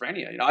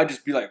schizophrenia. I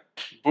just be like,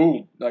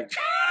 boom, like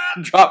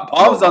drop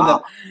bombs on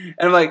them,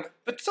 and I'm like,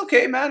 but it's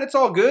okay, man, it's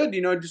all good.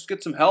 Just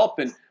get some help.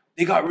 And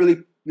they got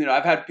really,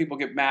 I've had people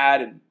get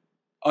mad and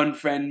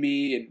unfriend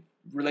me and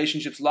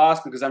relationships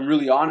lost because I'm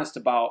really honest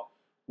about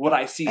what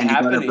I see And you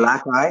got happening. a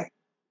black eye?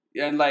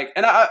 And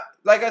I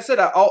like I said,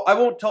 I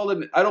won't tell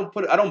them. I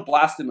don't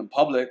blast them in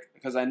public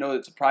because I know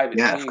it's a private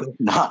Yeah, thing. of course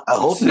not. I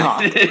hope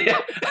not.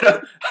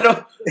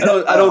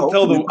 I don't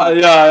tell them.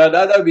 Yeah,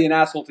 that would be an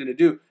asshole thing to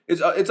do.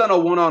 It's on a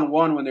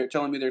one-on-one when they're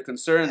telling me their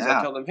concerns. Yeah.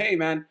 I tell them, hey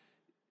man,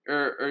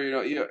 or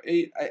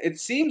it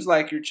seems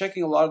like you're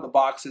checking a lot of the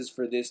boxes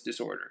for this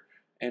disorder,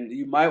 and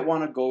you might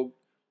want to go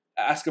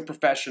ask a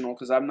professional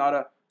because I'm not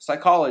a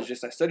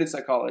psychologist. I studied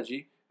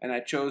psychology, and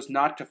I chose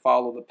not to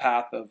follow the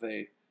path of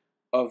a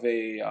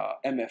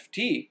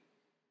MFT,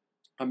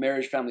 a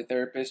marriage family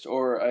therapist,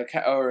 or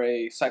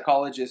a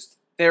psychologist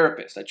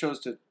therapist. I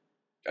chose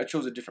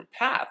a different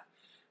path,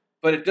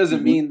 but it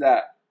doesn't mean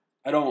that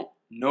I don't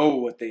know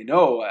what they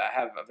know. I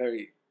have a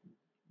very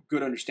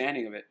good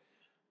understanding of it.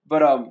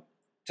 But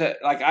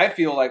I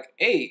feel like,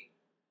 hey,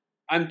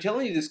 I'm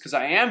telling you this because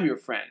I am your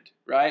friend,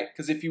 right?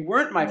 Because if you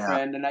weren't my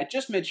friend and I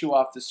just met you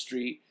off the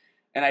street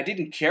and I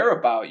didn't care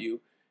about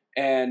you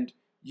and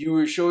you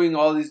were showing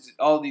all these,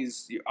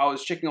 I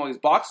was checking all these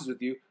boxes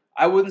with you,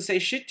 I wouldn't say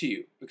shit to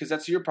you because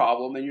that's your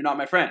problem and you're not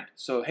my friend.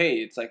 So, hey,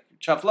 it's like,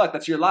 tough luck.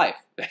 That's your life.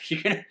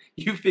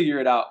 You figure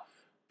it out.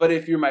 But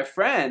if you're my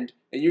friend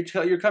and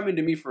you're coming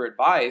to me for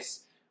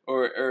advice,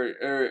 or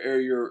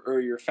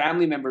your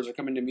family members are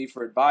coming to me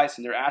for advice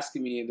and they're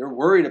asking me and they're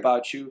worried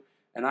about you,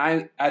 and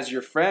I, as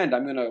your friend,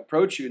 I'm going to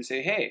approach you and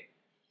say, hey,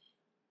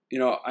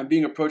 I'm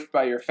being approached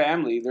by your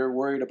family. They're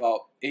worried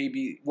about A,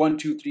 B, 1,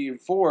 2, 3,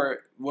 and 4.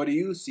 What do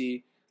you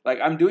see? Like,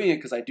 I'm doing it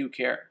because I do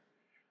care.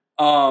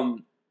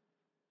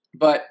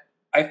 But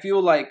I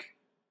feel like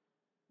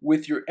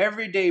with your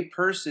everyday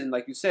person,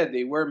 like you said,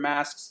 they wear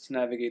masks to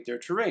navigate their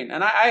terrain.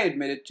 And I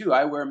admit it too.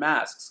 I wear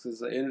masks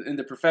because in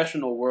the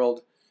professional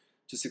world,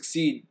 to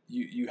succeed,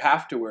 you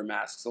have to wear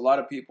masks. A lot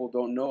of people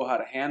don't know how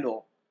to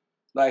handle.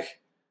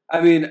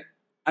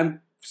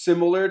 I'm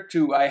similar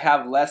to, I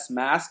have less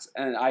masks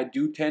and I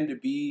do tend to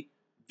be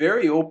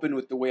very open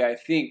with the way I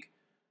think,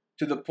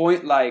 to the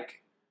point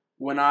like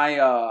when I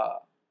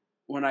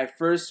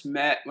first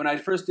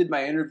did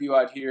my interview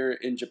out here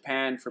in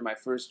Japan for my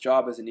first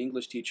job as an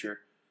English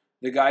teacher,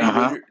 the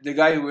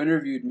guy who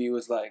interviewed me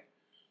was like,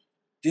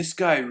 this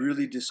guy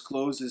really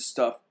discloses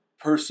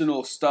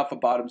personal stuff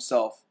about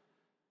himself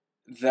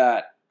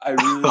that I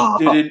really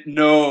didn't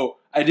know.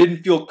 I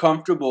didn't feel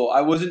comfortable.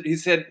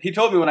 He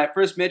told me when I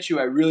first met you,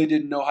 I really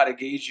didn't know how to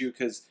gauge you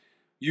because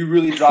you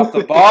really dropped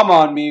the bomb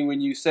on me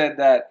when you said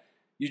that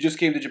you just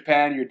came to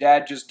Japan, your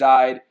dad just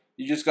died,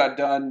 you just got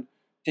done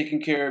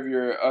taking care of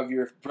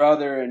your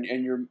brother,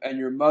 and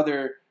your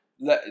mother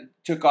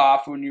took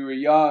off when you were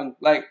young.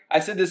 Like, I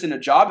said this in a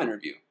job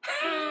interview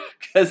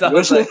because I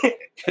was like,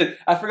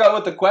 I forgot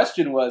what the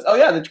question was. Oh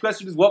yeah, the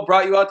question is, what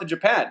brought you out to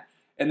Japan?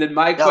 And then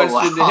my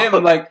question to him,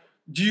 I'm like,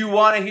 do you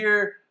want to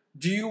hear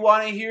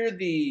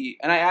the?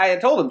 And I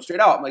told him straight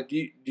out, I'm like,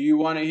 do you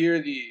want to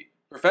hear the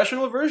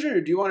professional version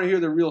or do you want to hear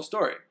the real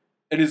story?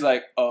 And he's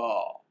like,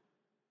 oh,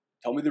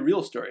 tell me the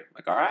real story. I'm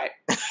like, all right.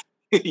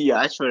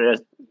 Yeah, sure.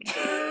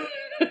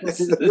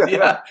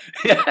 yeah.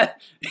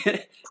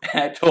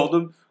 I told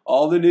him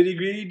all the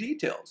nitty-gritty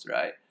details,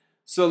 right?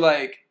 So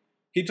like,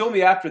 he told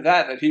me after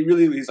that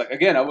he's like,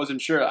 again, I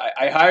wasn't sure.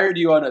 I hired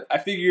you I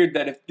figured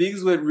that if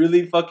things went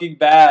really fucking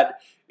bad,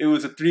 it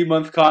was a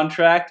 3-month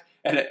contract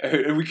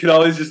and we could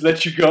always just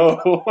let you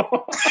go.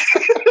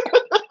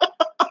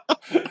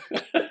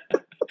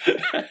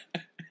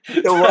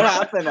 So what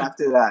happened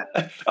after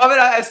that? I mean,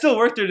 I still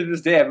work there to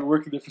this day. I've been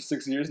working there for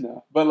 6 years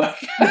now. But like,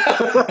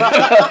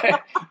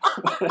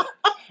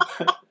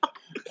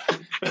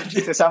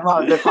 so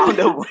somehow they found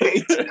a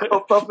way to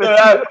cope up with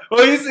it.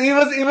 Well, he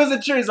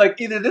wasn't sure. He's like,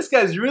 either this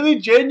guy's really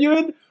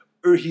genuine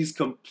or he's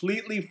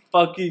completely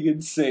fucking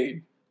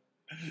insane.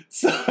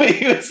 So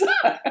he was.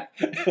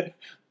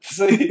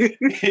 So he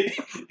didn't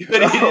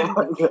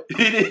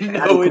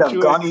know which way. It could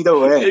have gone either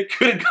way. It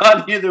could have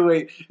gone either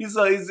way. He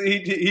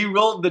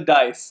rolled the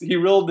dice. He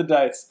rolled the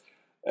dice,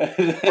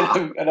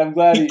 and I'm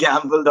glad he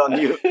gambled on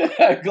you.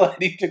 I'm glad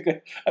he took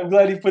it. I'm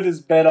glad he put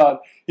his bet on.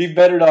 He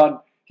betted on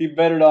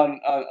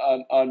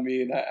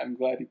me, and I'm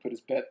glad he put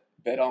his bet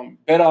on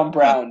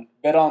brown.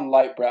 Bet on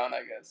light brown,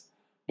 I guess.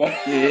 But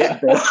yeah.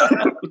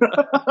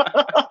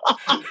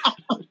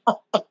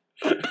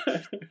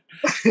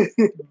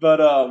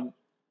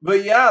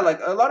 But yeah,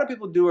 like a lot of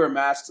people do wear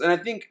masks, and I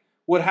think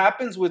what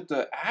happens with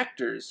the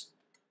actors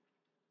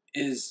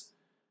is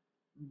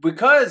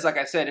because, like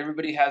I said,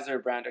 everybody has their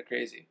brand of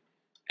crazy,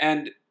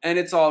 and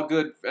it's all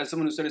good. As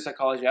someone who studies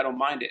psychology, I don't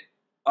mind it.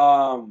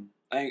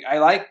 I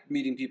like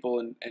meeting people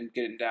and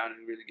getting down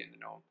and really getting to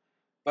know them.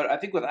 But I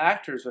think with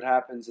actors, what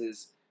happens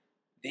is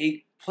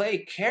they play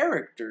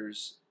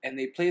characters and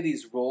they play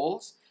these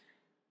roles,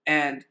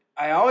 and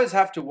I always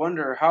have to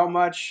wonder how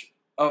much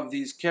of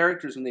these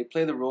characters, when they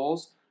play the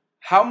roles,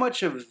 how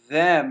much of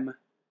them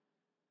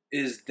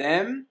is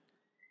them.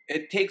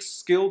 It takes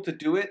skill to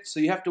do it,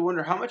 so you have to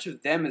wonder how much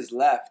of them is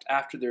left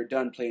after they're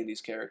done playing these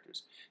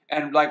characters.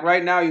 And like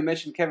right now, you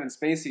mentioned Kevin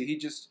Spacey. He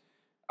just,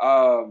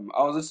 I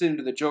was listening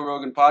to the Joe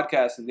Rogan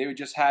podcast, and they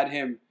just had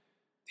him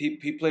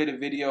he played a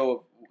video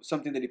of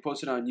something that he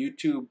posted on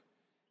YouTube,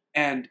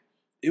 and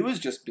it was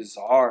just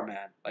bizarre,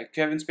 man. Like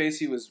Kevin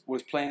Spacey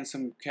was playing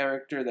some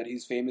character that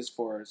he's famous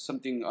for,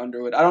 something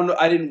Underwood. I don't know.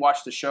 I didn't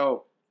watch the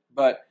show,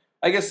 but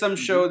I guess some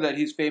show that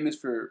he's famous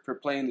for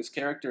playing this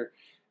character,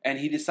 and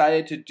he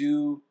decided to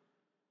do.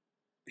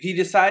 He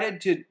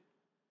decided to.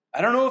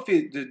 I don't know if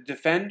he to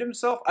defend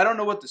himself. I don't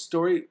know what the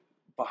story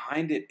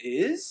behind it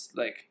is.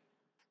 Like,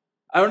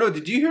 I don't know.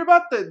 Did you hear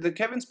about the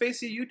Kevin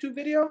Spacey YouTube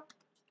video?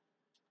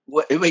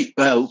 Wait,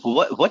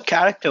 what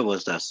character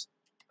was this?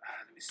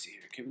 Let me see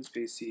here. Kevin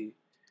Spacey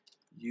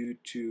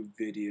YouTube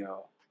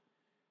video.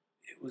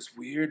 It was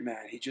weird,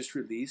 man. He just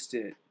released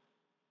it.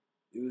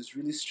 It was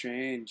really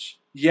strange.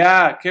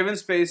 Yeah, Kevin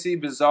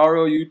Spacey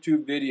Bizarro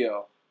YouTube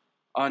video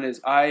on his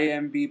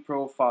IMB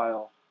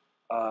profile,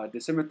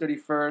 December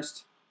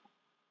 31st.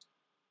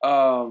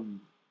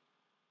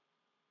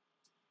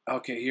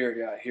 Okay,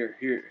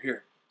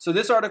 here. So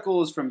this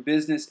article is from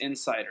Business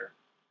Insider,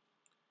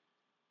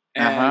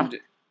 and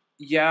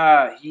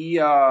yeah, he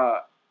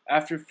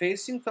after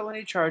facing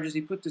felony charges,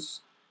 he put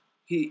this.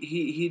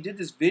 He did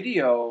this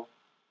video.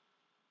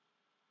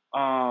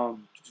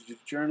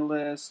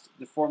 Journalist,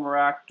 the former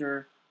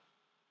actor.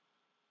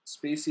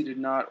 Spacey did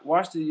not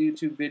watch the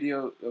YouTube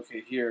video.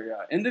 Okay, here,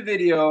 yeah. In the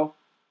video,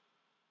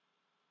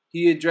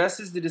 he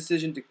addresses the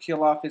decision to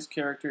kill off his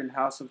character in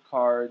House of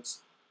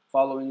Cards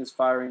following his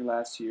firing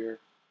last year.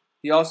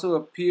 He also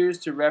appears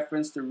to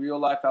reference the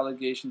real-life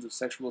allegations of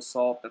sexual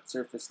assault that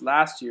surfaced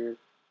last year,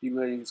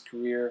 belittling his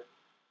career.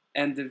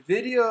 And the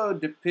video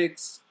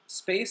depicts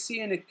Spacey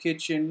in a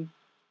kitchen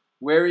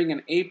wearing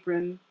an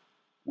apron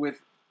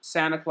with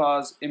Santa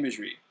Claus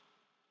imagery.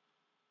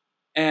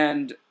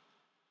 And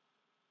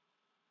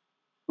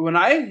when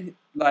I,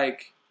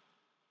 like...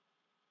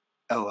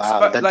 Oh,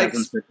 wow, that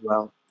doesn't fit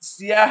well.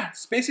 Yeah,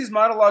 Spacey's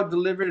monologue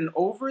delivered an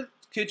over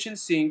kitchen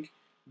sink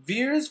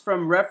veers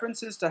from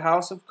references to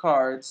House of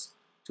Cards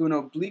to an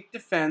oblique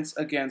defense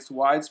against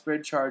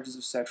widespread charges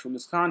of sexual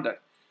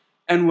misconduct.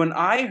 And when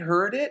I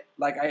heard it,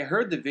 like I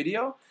heard the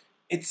video,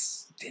 it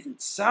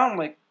didn't sound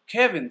like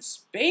Kevin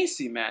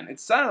Spacey, man. It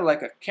sounded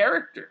like a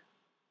character.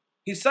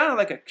 He sounded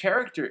like a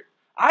character.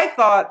 I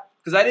thought,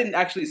 because I didn't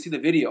actually see the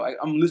video,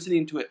 I'm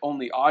listening to it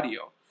only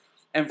audio.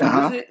 And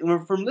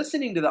from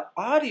listening to the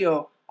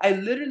audio, I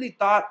literally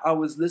thought I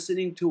was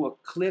listening to a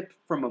clip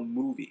from a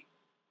movie.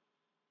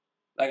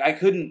 Like, I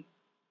couldn't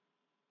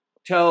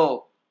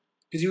tell,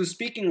 because he was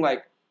speaking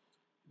like,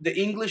 the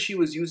English he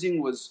was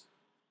using was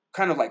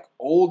kind of like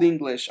old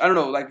English. I don't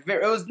know, like,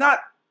 it was not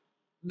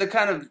the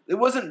kind of, it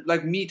wasn't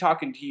like me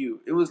talking to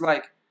you. It was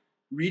like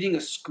reading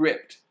a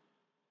script,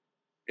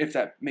 if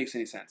that makes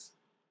any sense.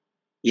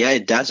 Yeah,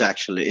 it does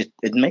actually.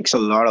 It makes a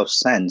lot of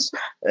sense.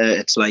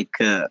 It's like,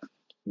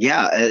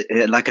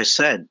 like I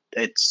said,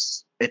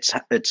 it's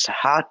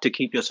hard to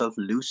keep yourself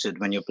lucid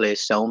when you play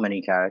so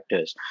many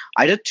characters.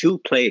 I did 2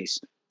 plays.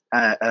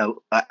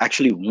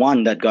 Actually,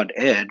 one that got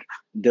aired,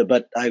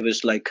 but I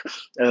was like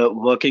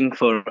working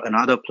for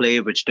another play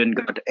which didn't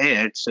get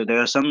aired. So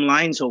there are some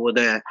lines over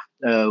there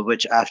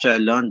which, after I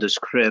learned the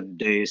script,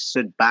 they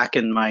sit back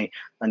in my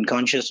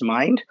unconscious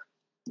mind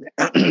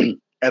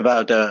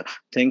about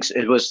things.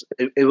 It was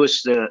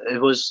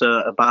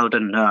about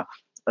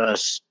a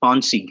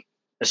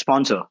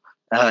sponsor,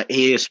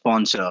 a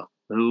sponsor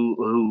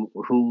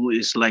who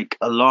is like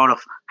a lot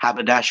of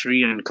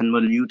haberdashery and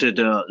convoluted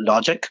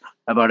logic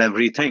about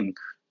everything.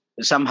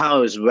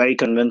 Somehow is very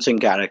convincing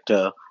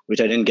character, which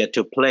I didn't get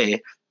to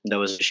play. That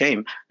was a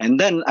shame. And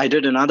then I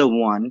did another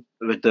one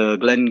with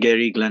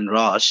Glenn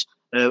Ross,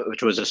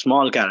 which was a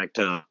small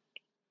character.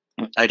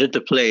 I did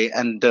the play,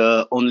 and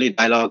the only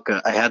dialogue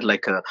I had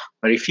like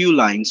very few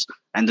lines,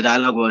 and the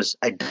dialogue was,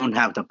 "I don't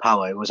have the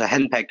power." It was a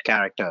henpecked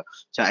character,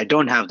 so I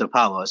don't have the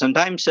power.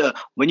 Sometimes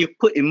when you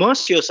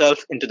immerse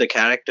yourself into the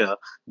character,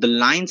 the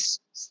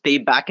lines stay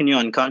back in your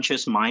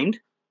unconscious mind,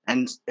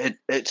 and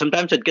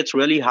sometimes it gets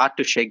really hard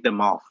to shake them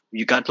off.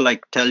 You got to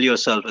like tell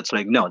yourself, it's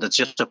like, no, that's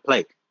just a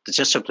play. That's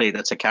just a play.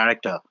 That's a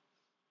character.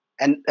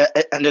 And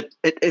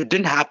it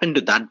didn't happen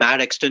to that bad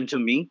extent to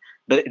me,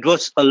 but it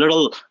was a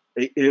little.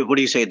 What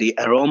do you say? The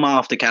aroma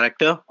of the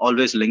character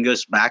always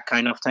lingers back,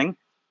 kind of thing.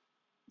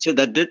 So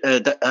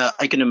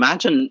I can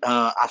imagine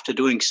after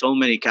doing so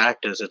many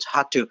characters, it's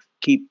hard to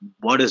keep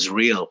what is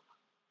real.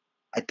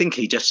 I think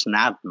he just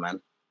snapped,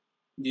 man.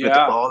 Yeah. With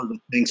all the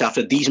things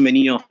after these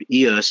many of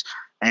years,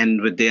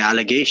 and with the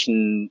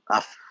allegation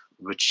of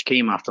which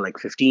came after like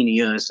 15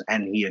 years,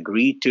 and he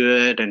agreed to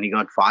it, and he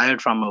got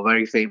fired from a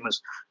very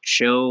famous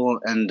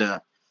show, and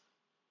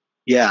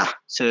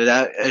so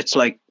that it's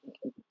like.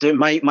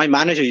 My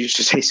manager used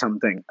to say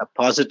something: a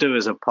positive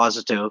is a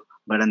positive,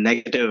 but a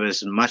negative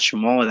is much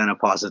more than a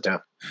positive.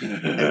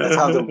 That's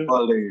how the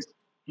world is.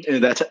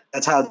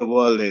 That's how the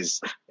world is.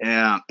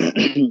 Yeah.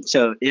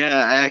 So yeah,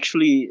 I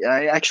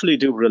actually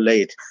do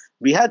relate.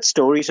 We had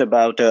stories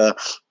about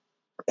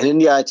In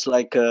India, it's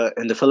like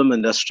in the film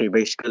industry,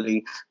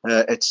 basically,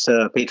 it's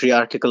a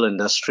patriarchal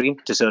industry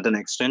to a certain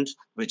extent,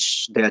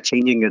 which they are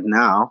changing it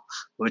now,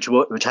 which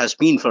has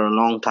been for a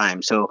long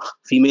time. So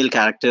female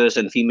characters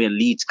and female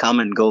leads come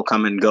and go.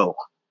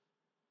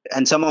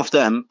 And some of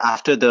them,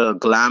 after the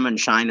glam and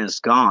shine is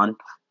gone,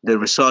 they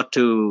resort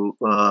to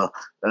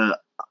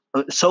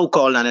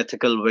so-called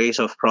unethical ways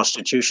of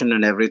prostitution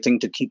and everything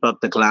to keep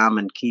up the glam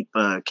and keep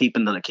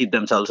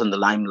themselves in the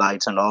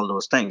limelights and all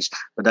those things.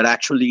 But that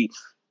actually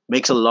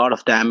makes a lot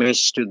of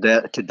damage to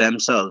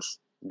themselves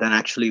than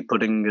actually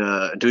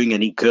doing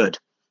any good.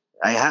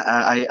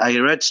 I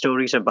read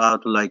stories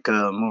about like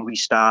movie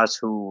stars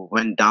who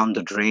went down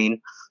the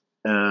drain,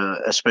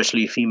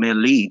 especially female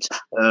leads,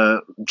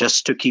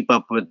 just to keep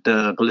up with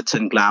the glitz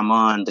and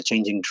glamour and the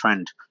changing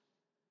trend,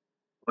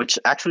 which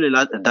actually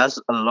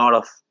does a lot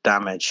of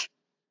damage.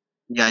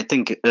 Yeah, I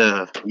think,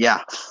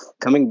 yeah.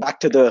 Coming back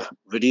to the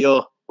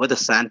video with a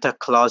Santa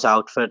Claus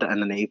outfit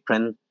and an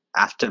apron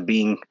after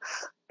being,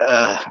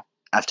 uh,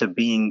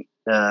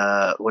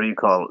 what do you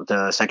call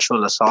the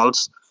sexual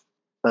assaults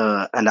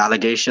and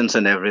allegations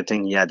and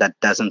everything? Yeah, that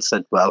doesn't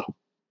sit well.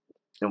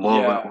 Yeah.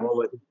 What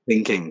were you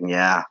thinking?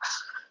 Yeah,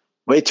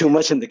 way too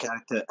much in the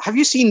character. Have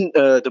you seen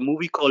the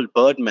movie called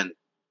Birdman?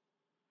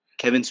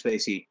 Kevin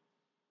Spacey.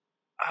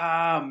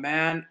 Ah,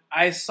 man,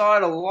 I saw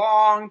it a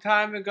long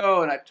time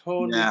ago, and I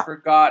totally Yeah.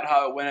 forgot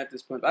how it went at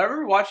this point. But I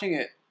remember watching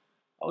it.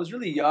 I was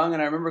really young,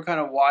 and I remember kind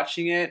of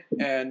watching it,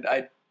 and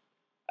I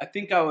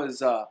think I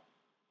was a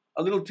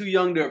little too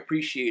young to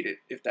appreciate it,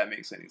 if that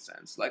makes any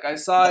sense. Like I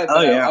saw it, Oh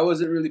but yeah. I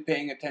wasn't really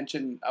paying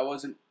attention. I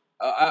wasn't.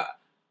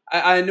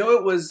 I know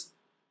it was.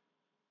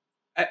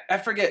 I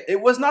forget.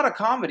 It was not a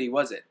comedy,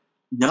 was it?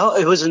 No,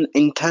 it was an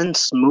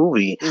intense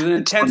movie. It was an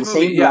It's on intense the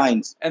movie, same yeah.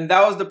 lines. And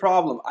that was the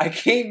problem. I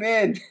came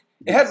in.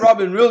 It had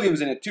Robin Williams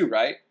in it too,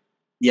 right?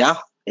 Yeah,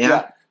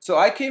 yeah. So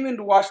I came in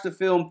to watch the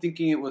film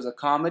thinking it was a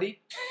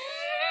comedy.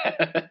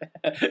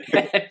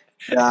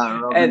 Yeah,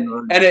 Robin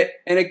Williams.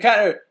 and it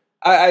kind of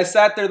I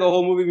sat there the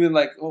whole movie being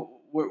like, oh,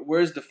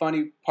 where's the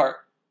funny part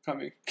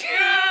coming?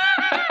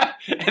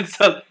 And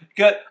so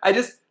I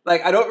just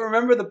like I don't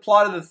remember the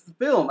plot of the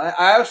film.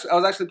 I was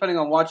actually planning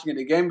on watching it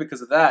again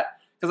because of that.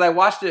 Because I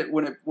watched it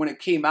when it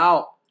came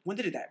out. When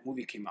did that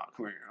movie came out?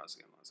 Come here, I was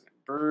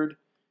again.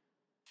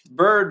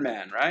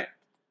 Birdman, right?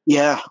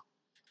 Yeah,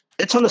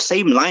 it's on the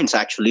same lines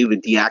actually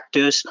with the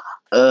actors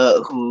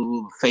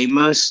who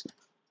famous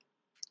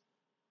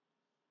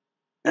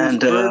It was and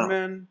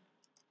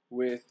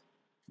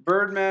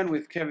Birdman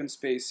with Kevin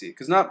Spacey.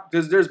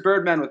 Because there's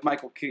Birdman with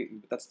Michael Keaton,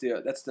 but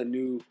that's the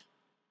new.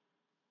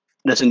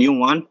 there's a new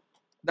one.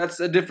 That's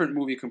a different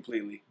movie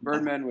completely.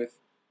 Birdman with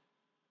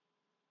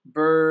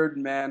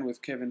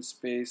Kevin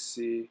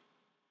Spacey,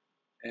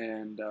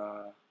 and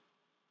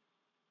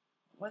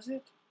was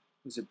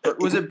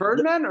it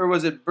Birdman or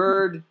was it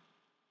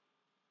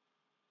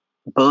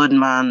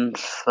Birdman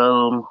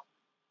film.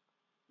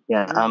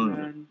 Yeah, I'm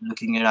Birdman?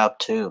 looking it up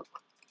too.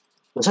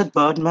 Was it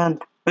Birdman?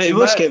 It It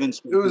was might- Kevin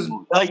Spacey. it was-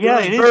 Yeah, it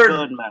was it is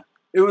Birdman.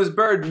 It was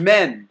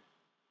Birdmen.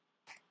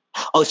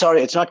 Oh,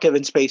 sorry, it's not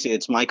Kevin Spacey.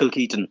 It's Michael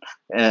Keaton.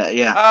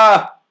 Yeah,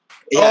 Ah,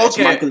 yeah, it's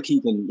okay. Michael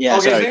Keaton. Yeah,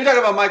 okay. sorry. So you're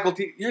talking about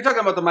You're talking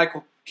about the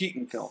Michael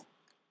Keaton film.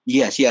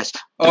 Yes. The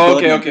Oh,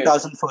 okay, Birdman, okay.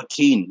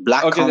 2014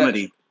 black Okay,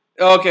 comedy.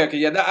 Okay.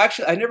 Yeah,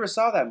 actually, I never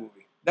saw that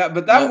movie. That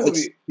No, movie.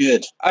 it's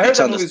good. I heard It's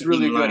that on the movie's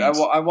really same good. lines.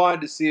 I wanted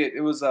to see it.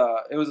 It was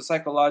a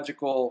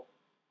psychological.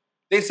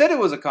 They said it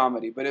was a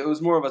comedy, but it was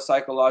more of a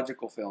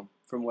psychological film,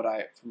 from what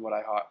I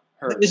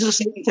heard. It's the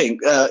same thing.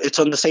 It's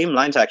on the same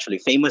lines actually.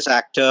 Famous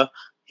actor,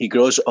 he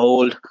grows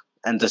old,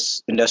 and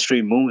this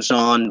industry moves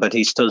on, but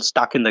he's still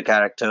stuck in the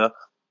character.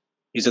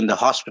 He's in the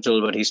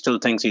hospital, but he still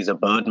thinks he's a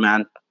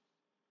Birdman,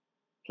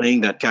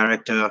 playing that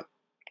character.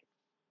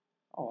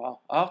 Oh wow!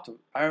 I'll have to.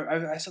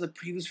 I saw the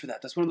previews for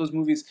that. That's one of those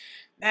movies,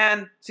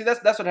 man. See,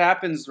 that's what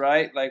happens,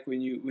 right? Like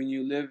when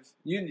you live.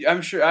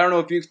 I'm sure. I don't know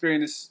if you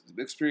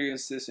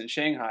experienced this in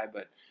Shanghai,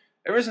 but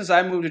ever since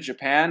I moved to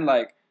Japan,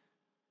 like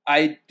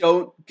I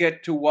don't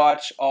get to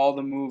watch all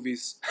the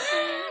movies.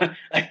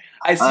 Like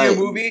I see a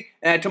movie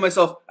and I tell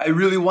myself, I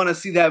really want to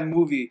see that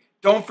movie.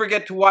 Don't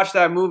forget to watch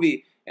that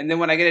movie. And then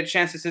when I get a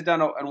chance to sit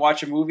down and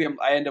watch a movie,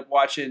 I end up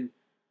watching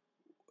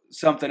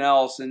something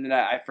else, and then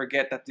I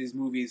forget that these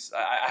movies.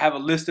 I have a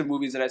list of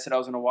movies that I said I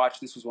was going to watch.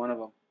 This was one of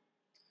them.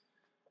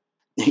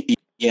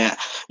 Yeah.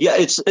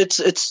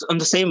 It's on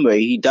the same way.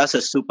 He does a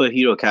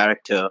superhero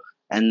character,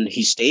 and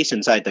he stays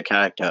inside the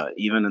character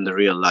even in the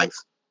real life.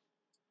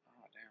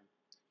 Oh damn!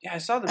 Yeah, I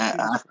saw the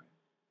previews.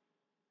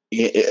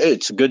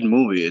 It's a good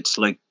movie. It's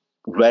like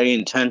very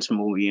intense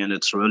movie, and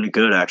it's really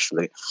good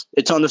actually.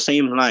 It's on the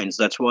same lines.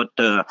 That's what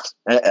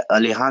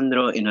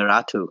Alejandro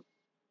Inarritu.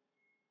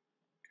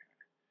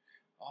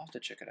 I'll have to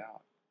check it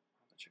out.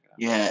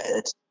 Yeah,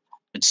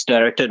 it's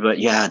directed, but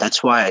yeah,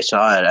 that's why I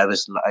saw it.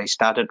 I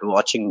started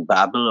watching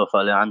Babel of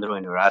Alejandro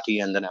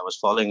Inarritu, and then I was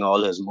following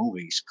all his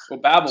movies. Well,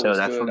 Babel So was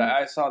that's good. when-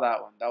 I saw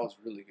that one. That was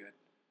really good.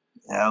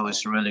 Yeah, it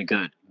was really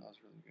good. That was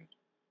really good.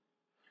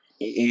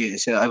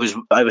 So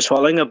I was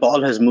following up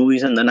all his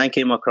movies, and then I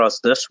came across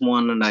this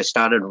one, and I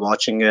started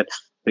watching it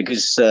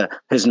because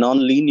his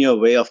non-linear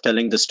way of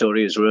telling the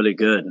story is really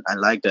good. I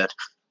like that,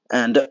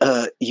 and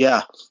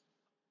yeah.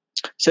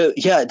 So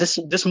yeah,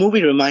 this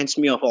movie reminds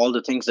me of all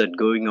the things that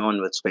going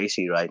on with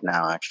Spacey right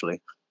now.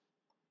 Actually,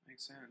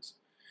 Makes sense.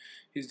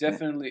 He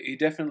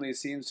definitely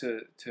seems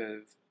to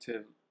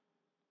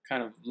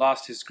kind of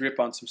lost his grip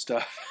on some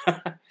stuff,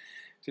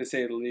 to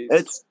say the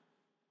least.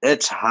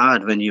 it's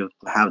hard when you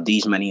have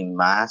these many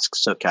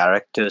masks or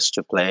characters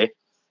to play.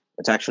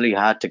 It's actually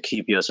hard to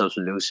keep yourself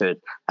lucid.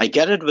 I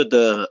get it with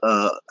the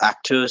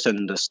actors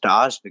and the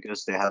stars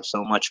because they have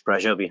so much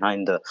pressure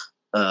behind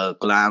the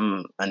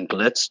glam and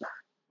glitz.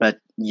 But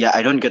yeah,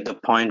 I don't get the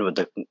point with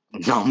the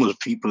normal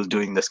people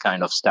doing this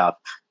kind of stuff.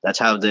 That's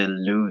how they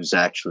lose.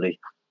 Actually,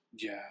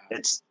 Yeah.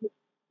 it's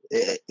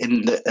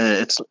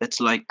it's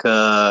like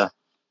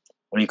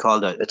what do you call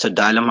that? It's a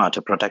dilemma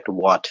to protect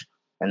what,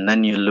 and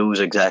then you lose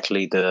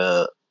exactly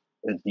the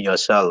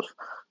yourself,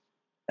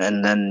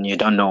 and then you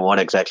don't know what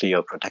exactly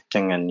you're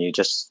protecting, and you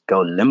just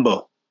go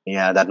limbo.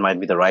 Yeah, that might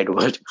be the right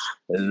word.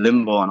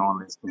 Limbo on all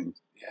these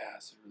things.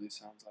 Yes, it really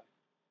sounds like.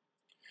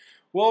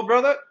 Well,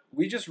 brother,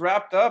 we just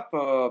wrapped up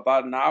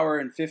about an hour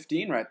and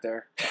 15 right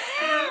there.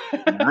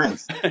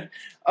 Nice.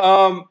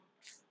 um,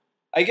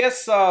 I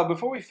guess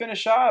before we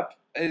finish up,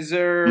 is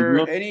there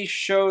Mhm. any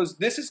shows?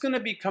 This is going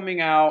to be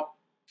coming out,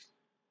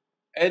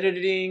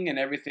 editing and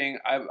everything.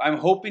 I'm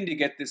hoping to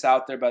get this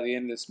out there by the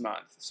end of this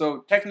month. So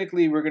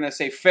technically, we're going to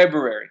say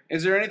February.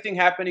 Is there anything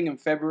happening in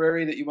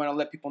February that you want to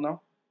let people know?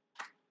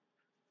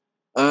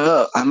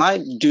 I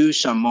might do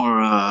some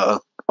more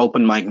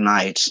open mic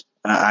nights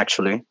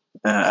actually,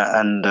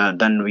 and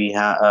then we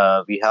have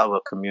a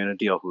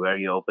community of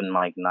very open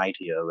mic night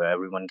here where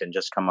everyone can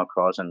just come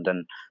across and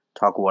then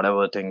talk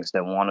whatever things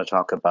they want to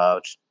talk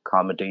about,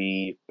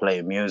 comedy,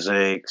 play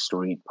music,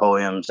 read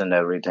poems, and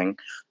everything.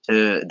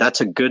 So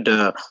that's a good.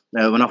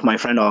 One of my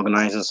friend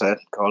organizes it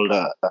called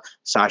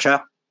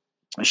Sasha.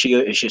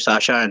 She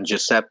Sasha and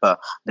Giuseppe,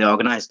 they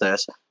organize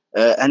this,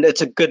 and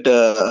it's a good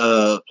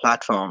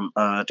platform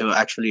to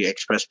actually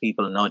express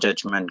people, no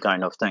judgment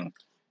kind of thing.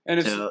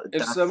 And So if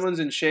that's someone's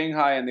in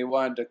Shanghai and they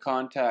wanted to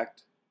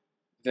contact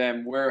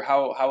them,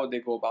 how would they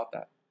go about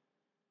that?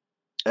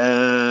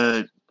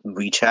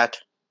 WeChat,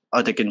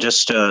 or they can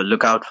just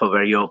look out for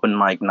very open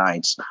mic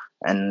nights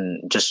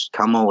and just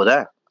come over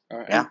there. All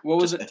right. Yeah, And what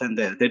was just it? attend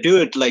there. They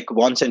do it like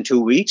once in 2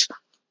 weeks,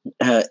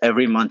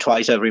 every month,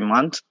 twice every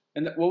month.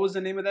 And what was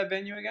the name of that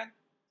venue again?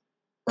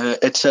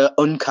 It's a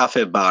Un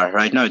Cafe bar.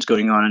 Right now, it's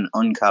going on an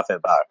Un Cafe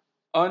bar.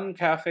 Un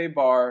Cafe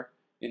Bar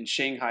in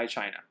Shanghai,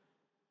 China.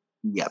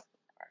 Yep.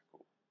 All right,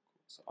 cool.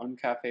 So Un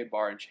Cafe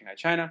Bar in Shanghai,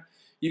 China.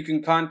 You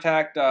can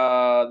contact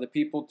the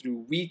people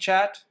through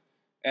WeChat,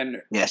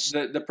 and Yes.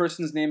 the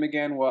person's name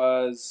again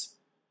was.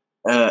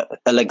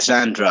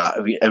 Alexandra.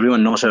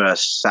 Everyone knows her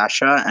as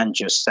Sasha and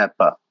Giuseppe.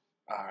 All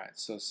right,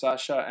 so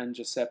Sasha and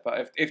Giuseppe.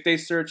 If they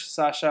search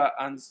Sasha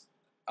and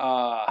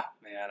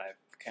man, I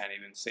can't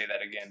even say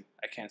that again.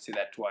 I can't say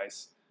that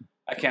twice.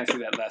 I can't say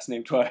that last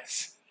name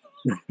twice.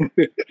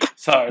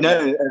 Sorry,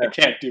 No, man. I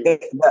can't do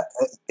it.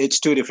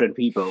 it's two different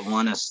people.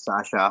 One is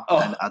Sasha, Oh.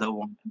 and the other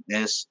one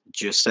is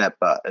Giuseppe.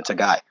 It's a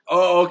guy.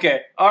 Oh,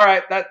 okay. All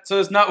right. So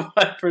it's not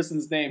one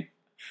person's name.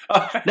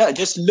 All right. No,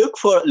 just look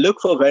for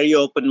very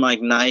open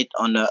mic night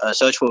on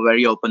search for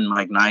very open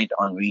mic night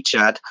on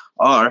WeChat,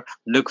 or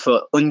look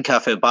for Un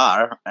Cafe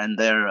Bar and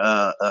their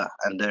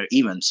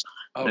events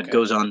that Okay.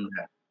 goes on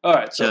there. All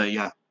right. So So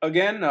yeah,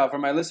 again, for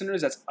my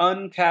listeners, that's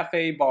Un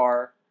Cafe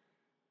Bar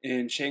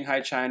in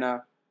Shanghai,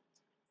 China.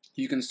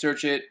 You can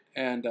search it,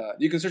 and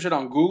you can search it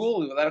on Google.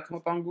 Will that come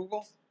up on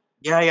Google?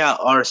 yeah.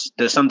 Or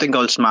there's something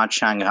called Smart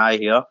Shanghai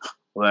here,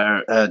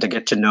 where they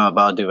get to know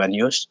about the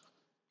venues.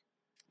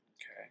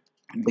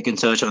 Okay. They can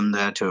search on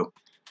there too.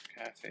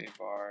 Cafe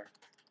Bar.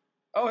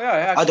 Oh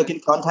yeah, Or they actually. can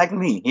contact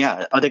me.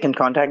 Yeah, or they can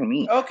contact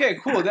me. Okay,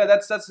 cool.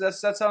 That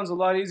sounds a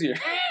lot easier.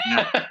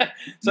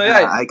 So Yeah,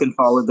 yeah, I can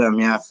forward them.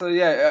 Yeah. so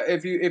yeah,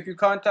 if you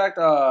contact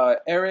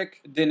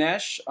Eric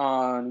Dinesh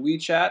on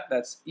WeChat,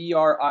 that's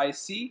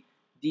ESH.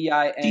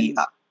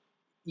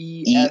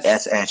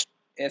 ERICDINESSH.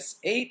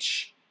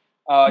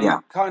 Yeah.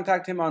 You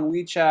contact him on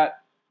WeChat.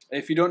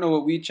 If you don't know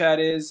what WeChat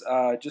is,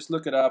 just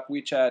look it up.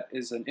 WeChat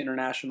is an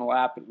international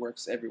app. It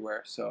works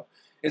everywhere. So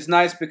it's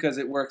nice because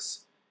it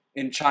works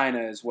in China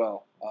as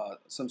well.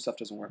 Some stuff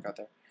doesn't work out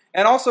there.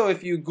 And also,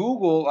 if you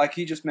Google, like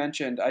he just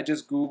mentioned, I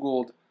just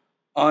Googled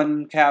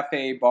Un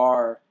Cafe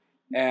Bar,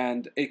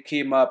 and it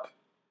came up,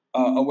 a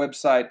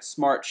website,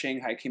 Smart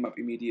Shanghai, came up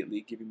immediately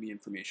giving me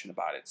information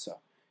about it. So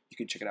you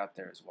can check it out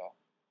there as well.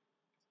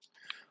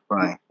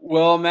 Right.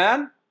 Well,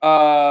 man,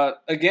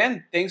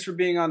 again, thanks for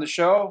being on the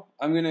show.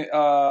 I'm going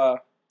to,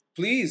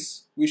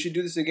 please, we should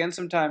do this again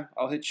sometime.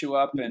 I'll hit you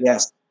up and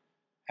Yes.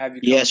 have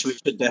you come. Yes, we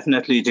should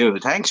definitely do.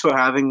 Thanks for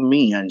having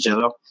me,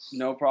 Angelo.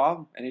 No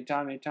problem.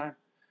 Anytime.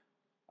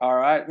 All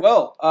right.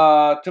 Well,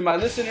 to my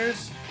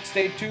listeners,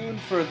 stay tuned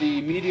for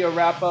the media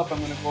wrap up. I'm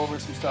going to go over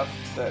some stuff,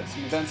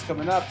 some events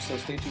coming up, so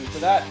stay tuned for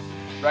that.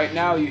 Right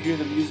now, you hear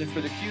the music for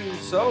the cue,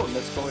 so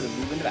let's go ahead and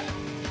move into that.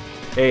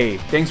 Hey,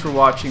 thanks for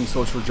watching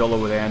Social Jello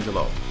with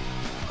Angelo.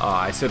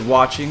 I said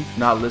watching,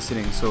 not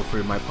listening, so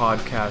for my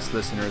podcast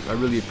listeners, I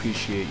really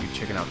appreciate you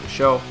checking out the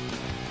show.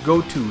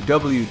 Go to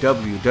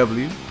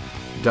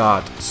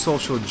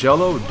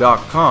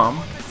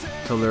www.socialjello.com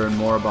to learn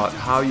more about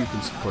how you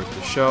can support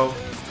the show.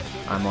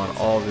 I'm on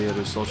all the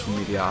other social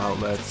media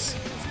outlets,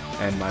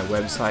 and my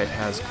website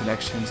has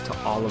connections to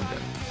all of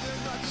them.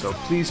 So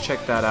please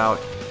check that out,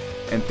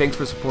 and thanks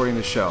for supporting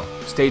the show.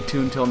 Stay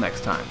tuned till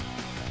next time.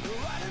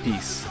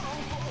 Peace.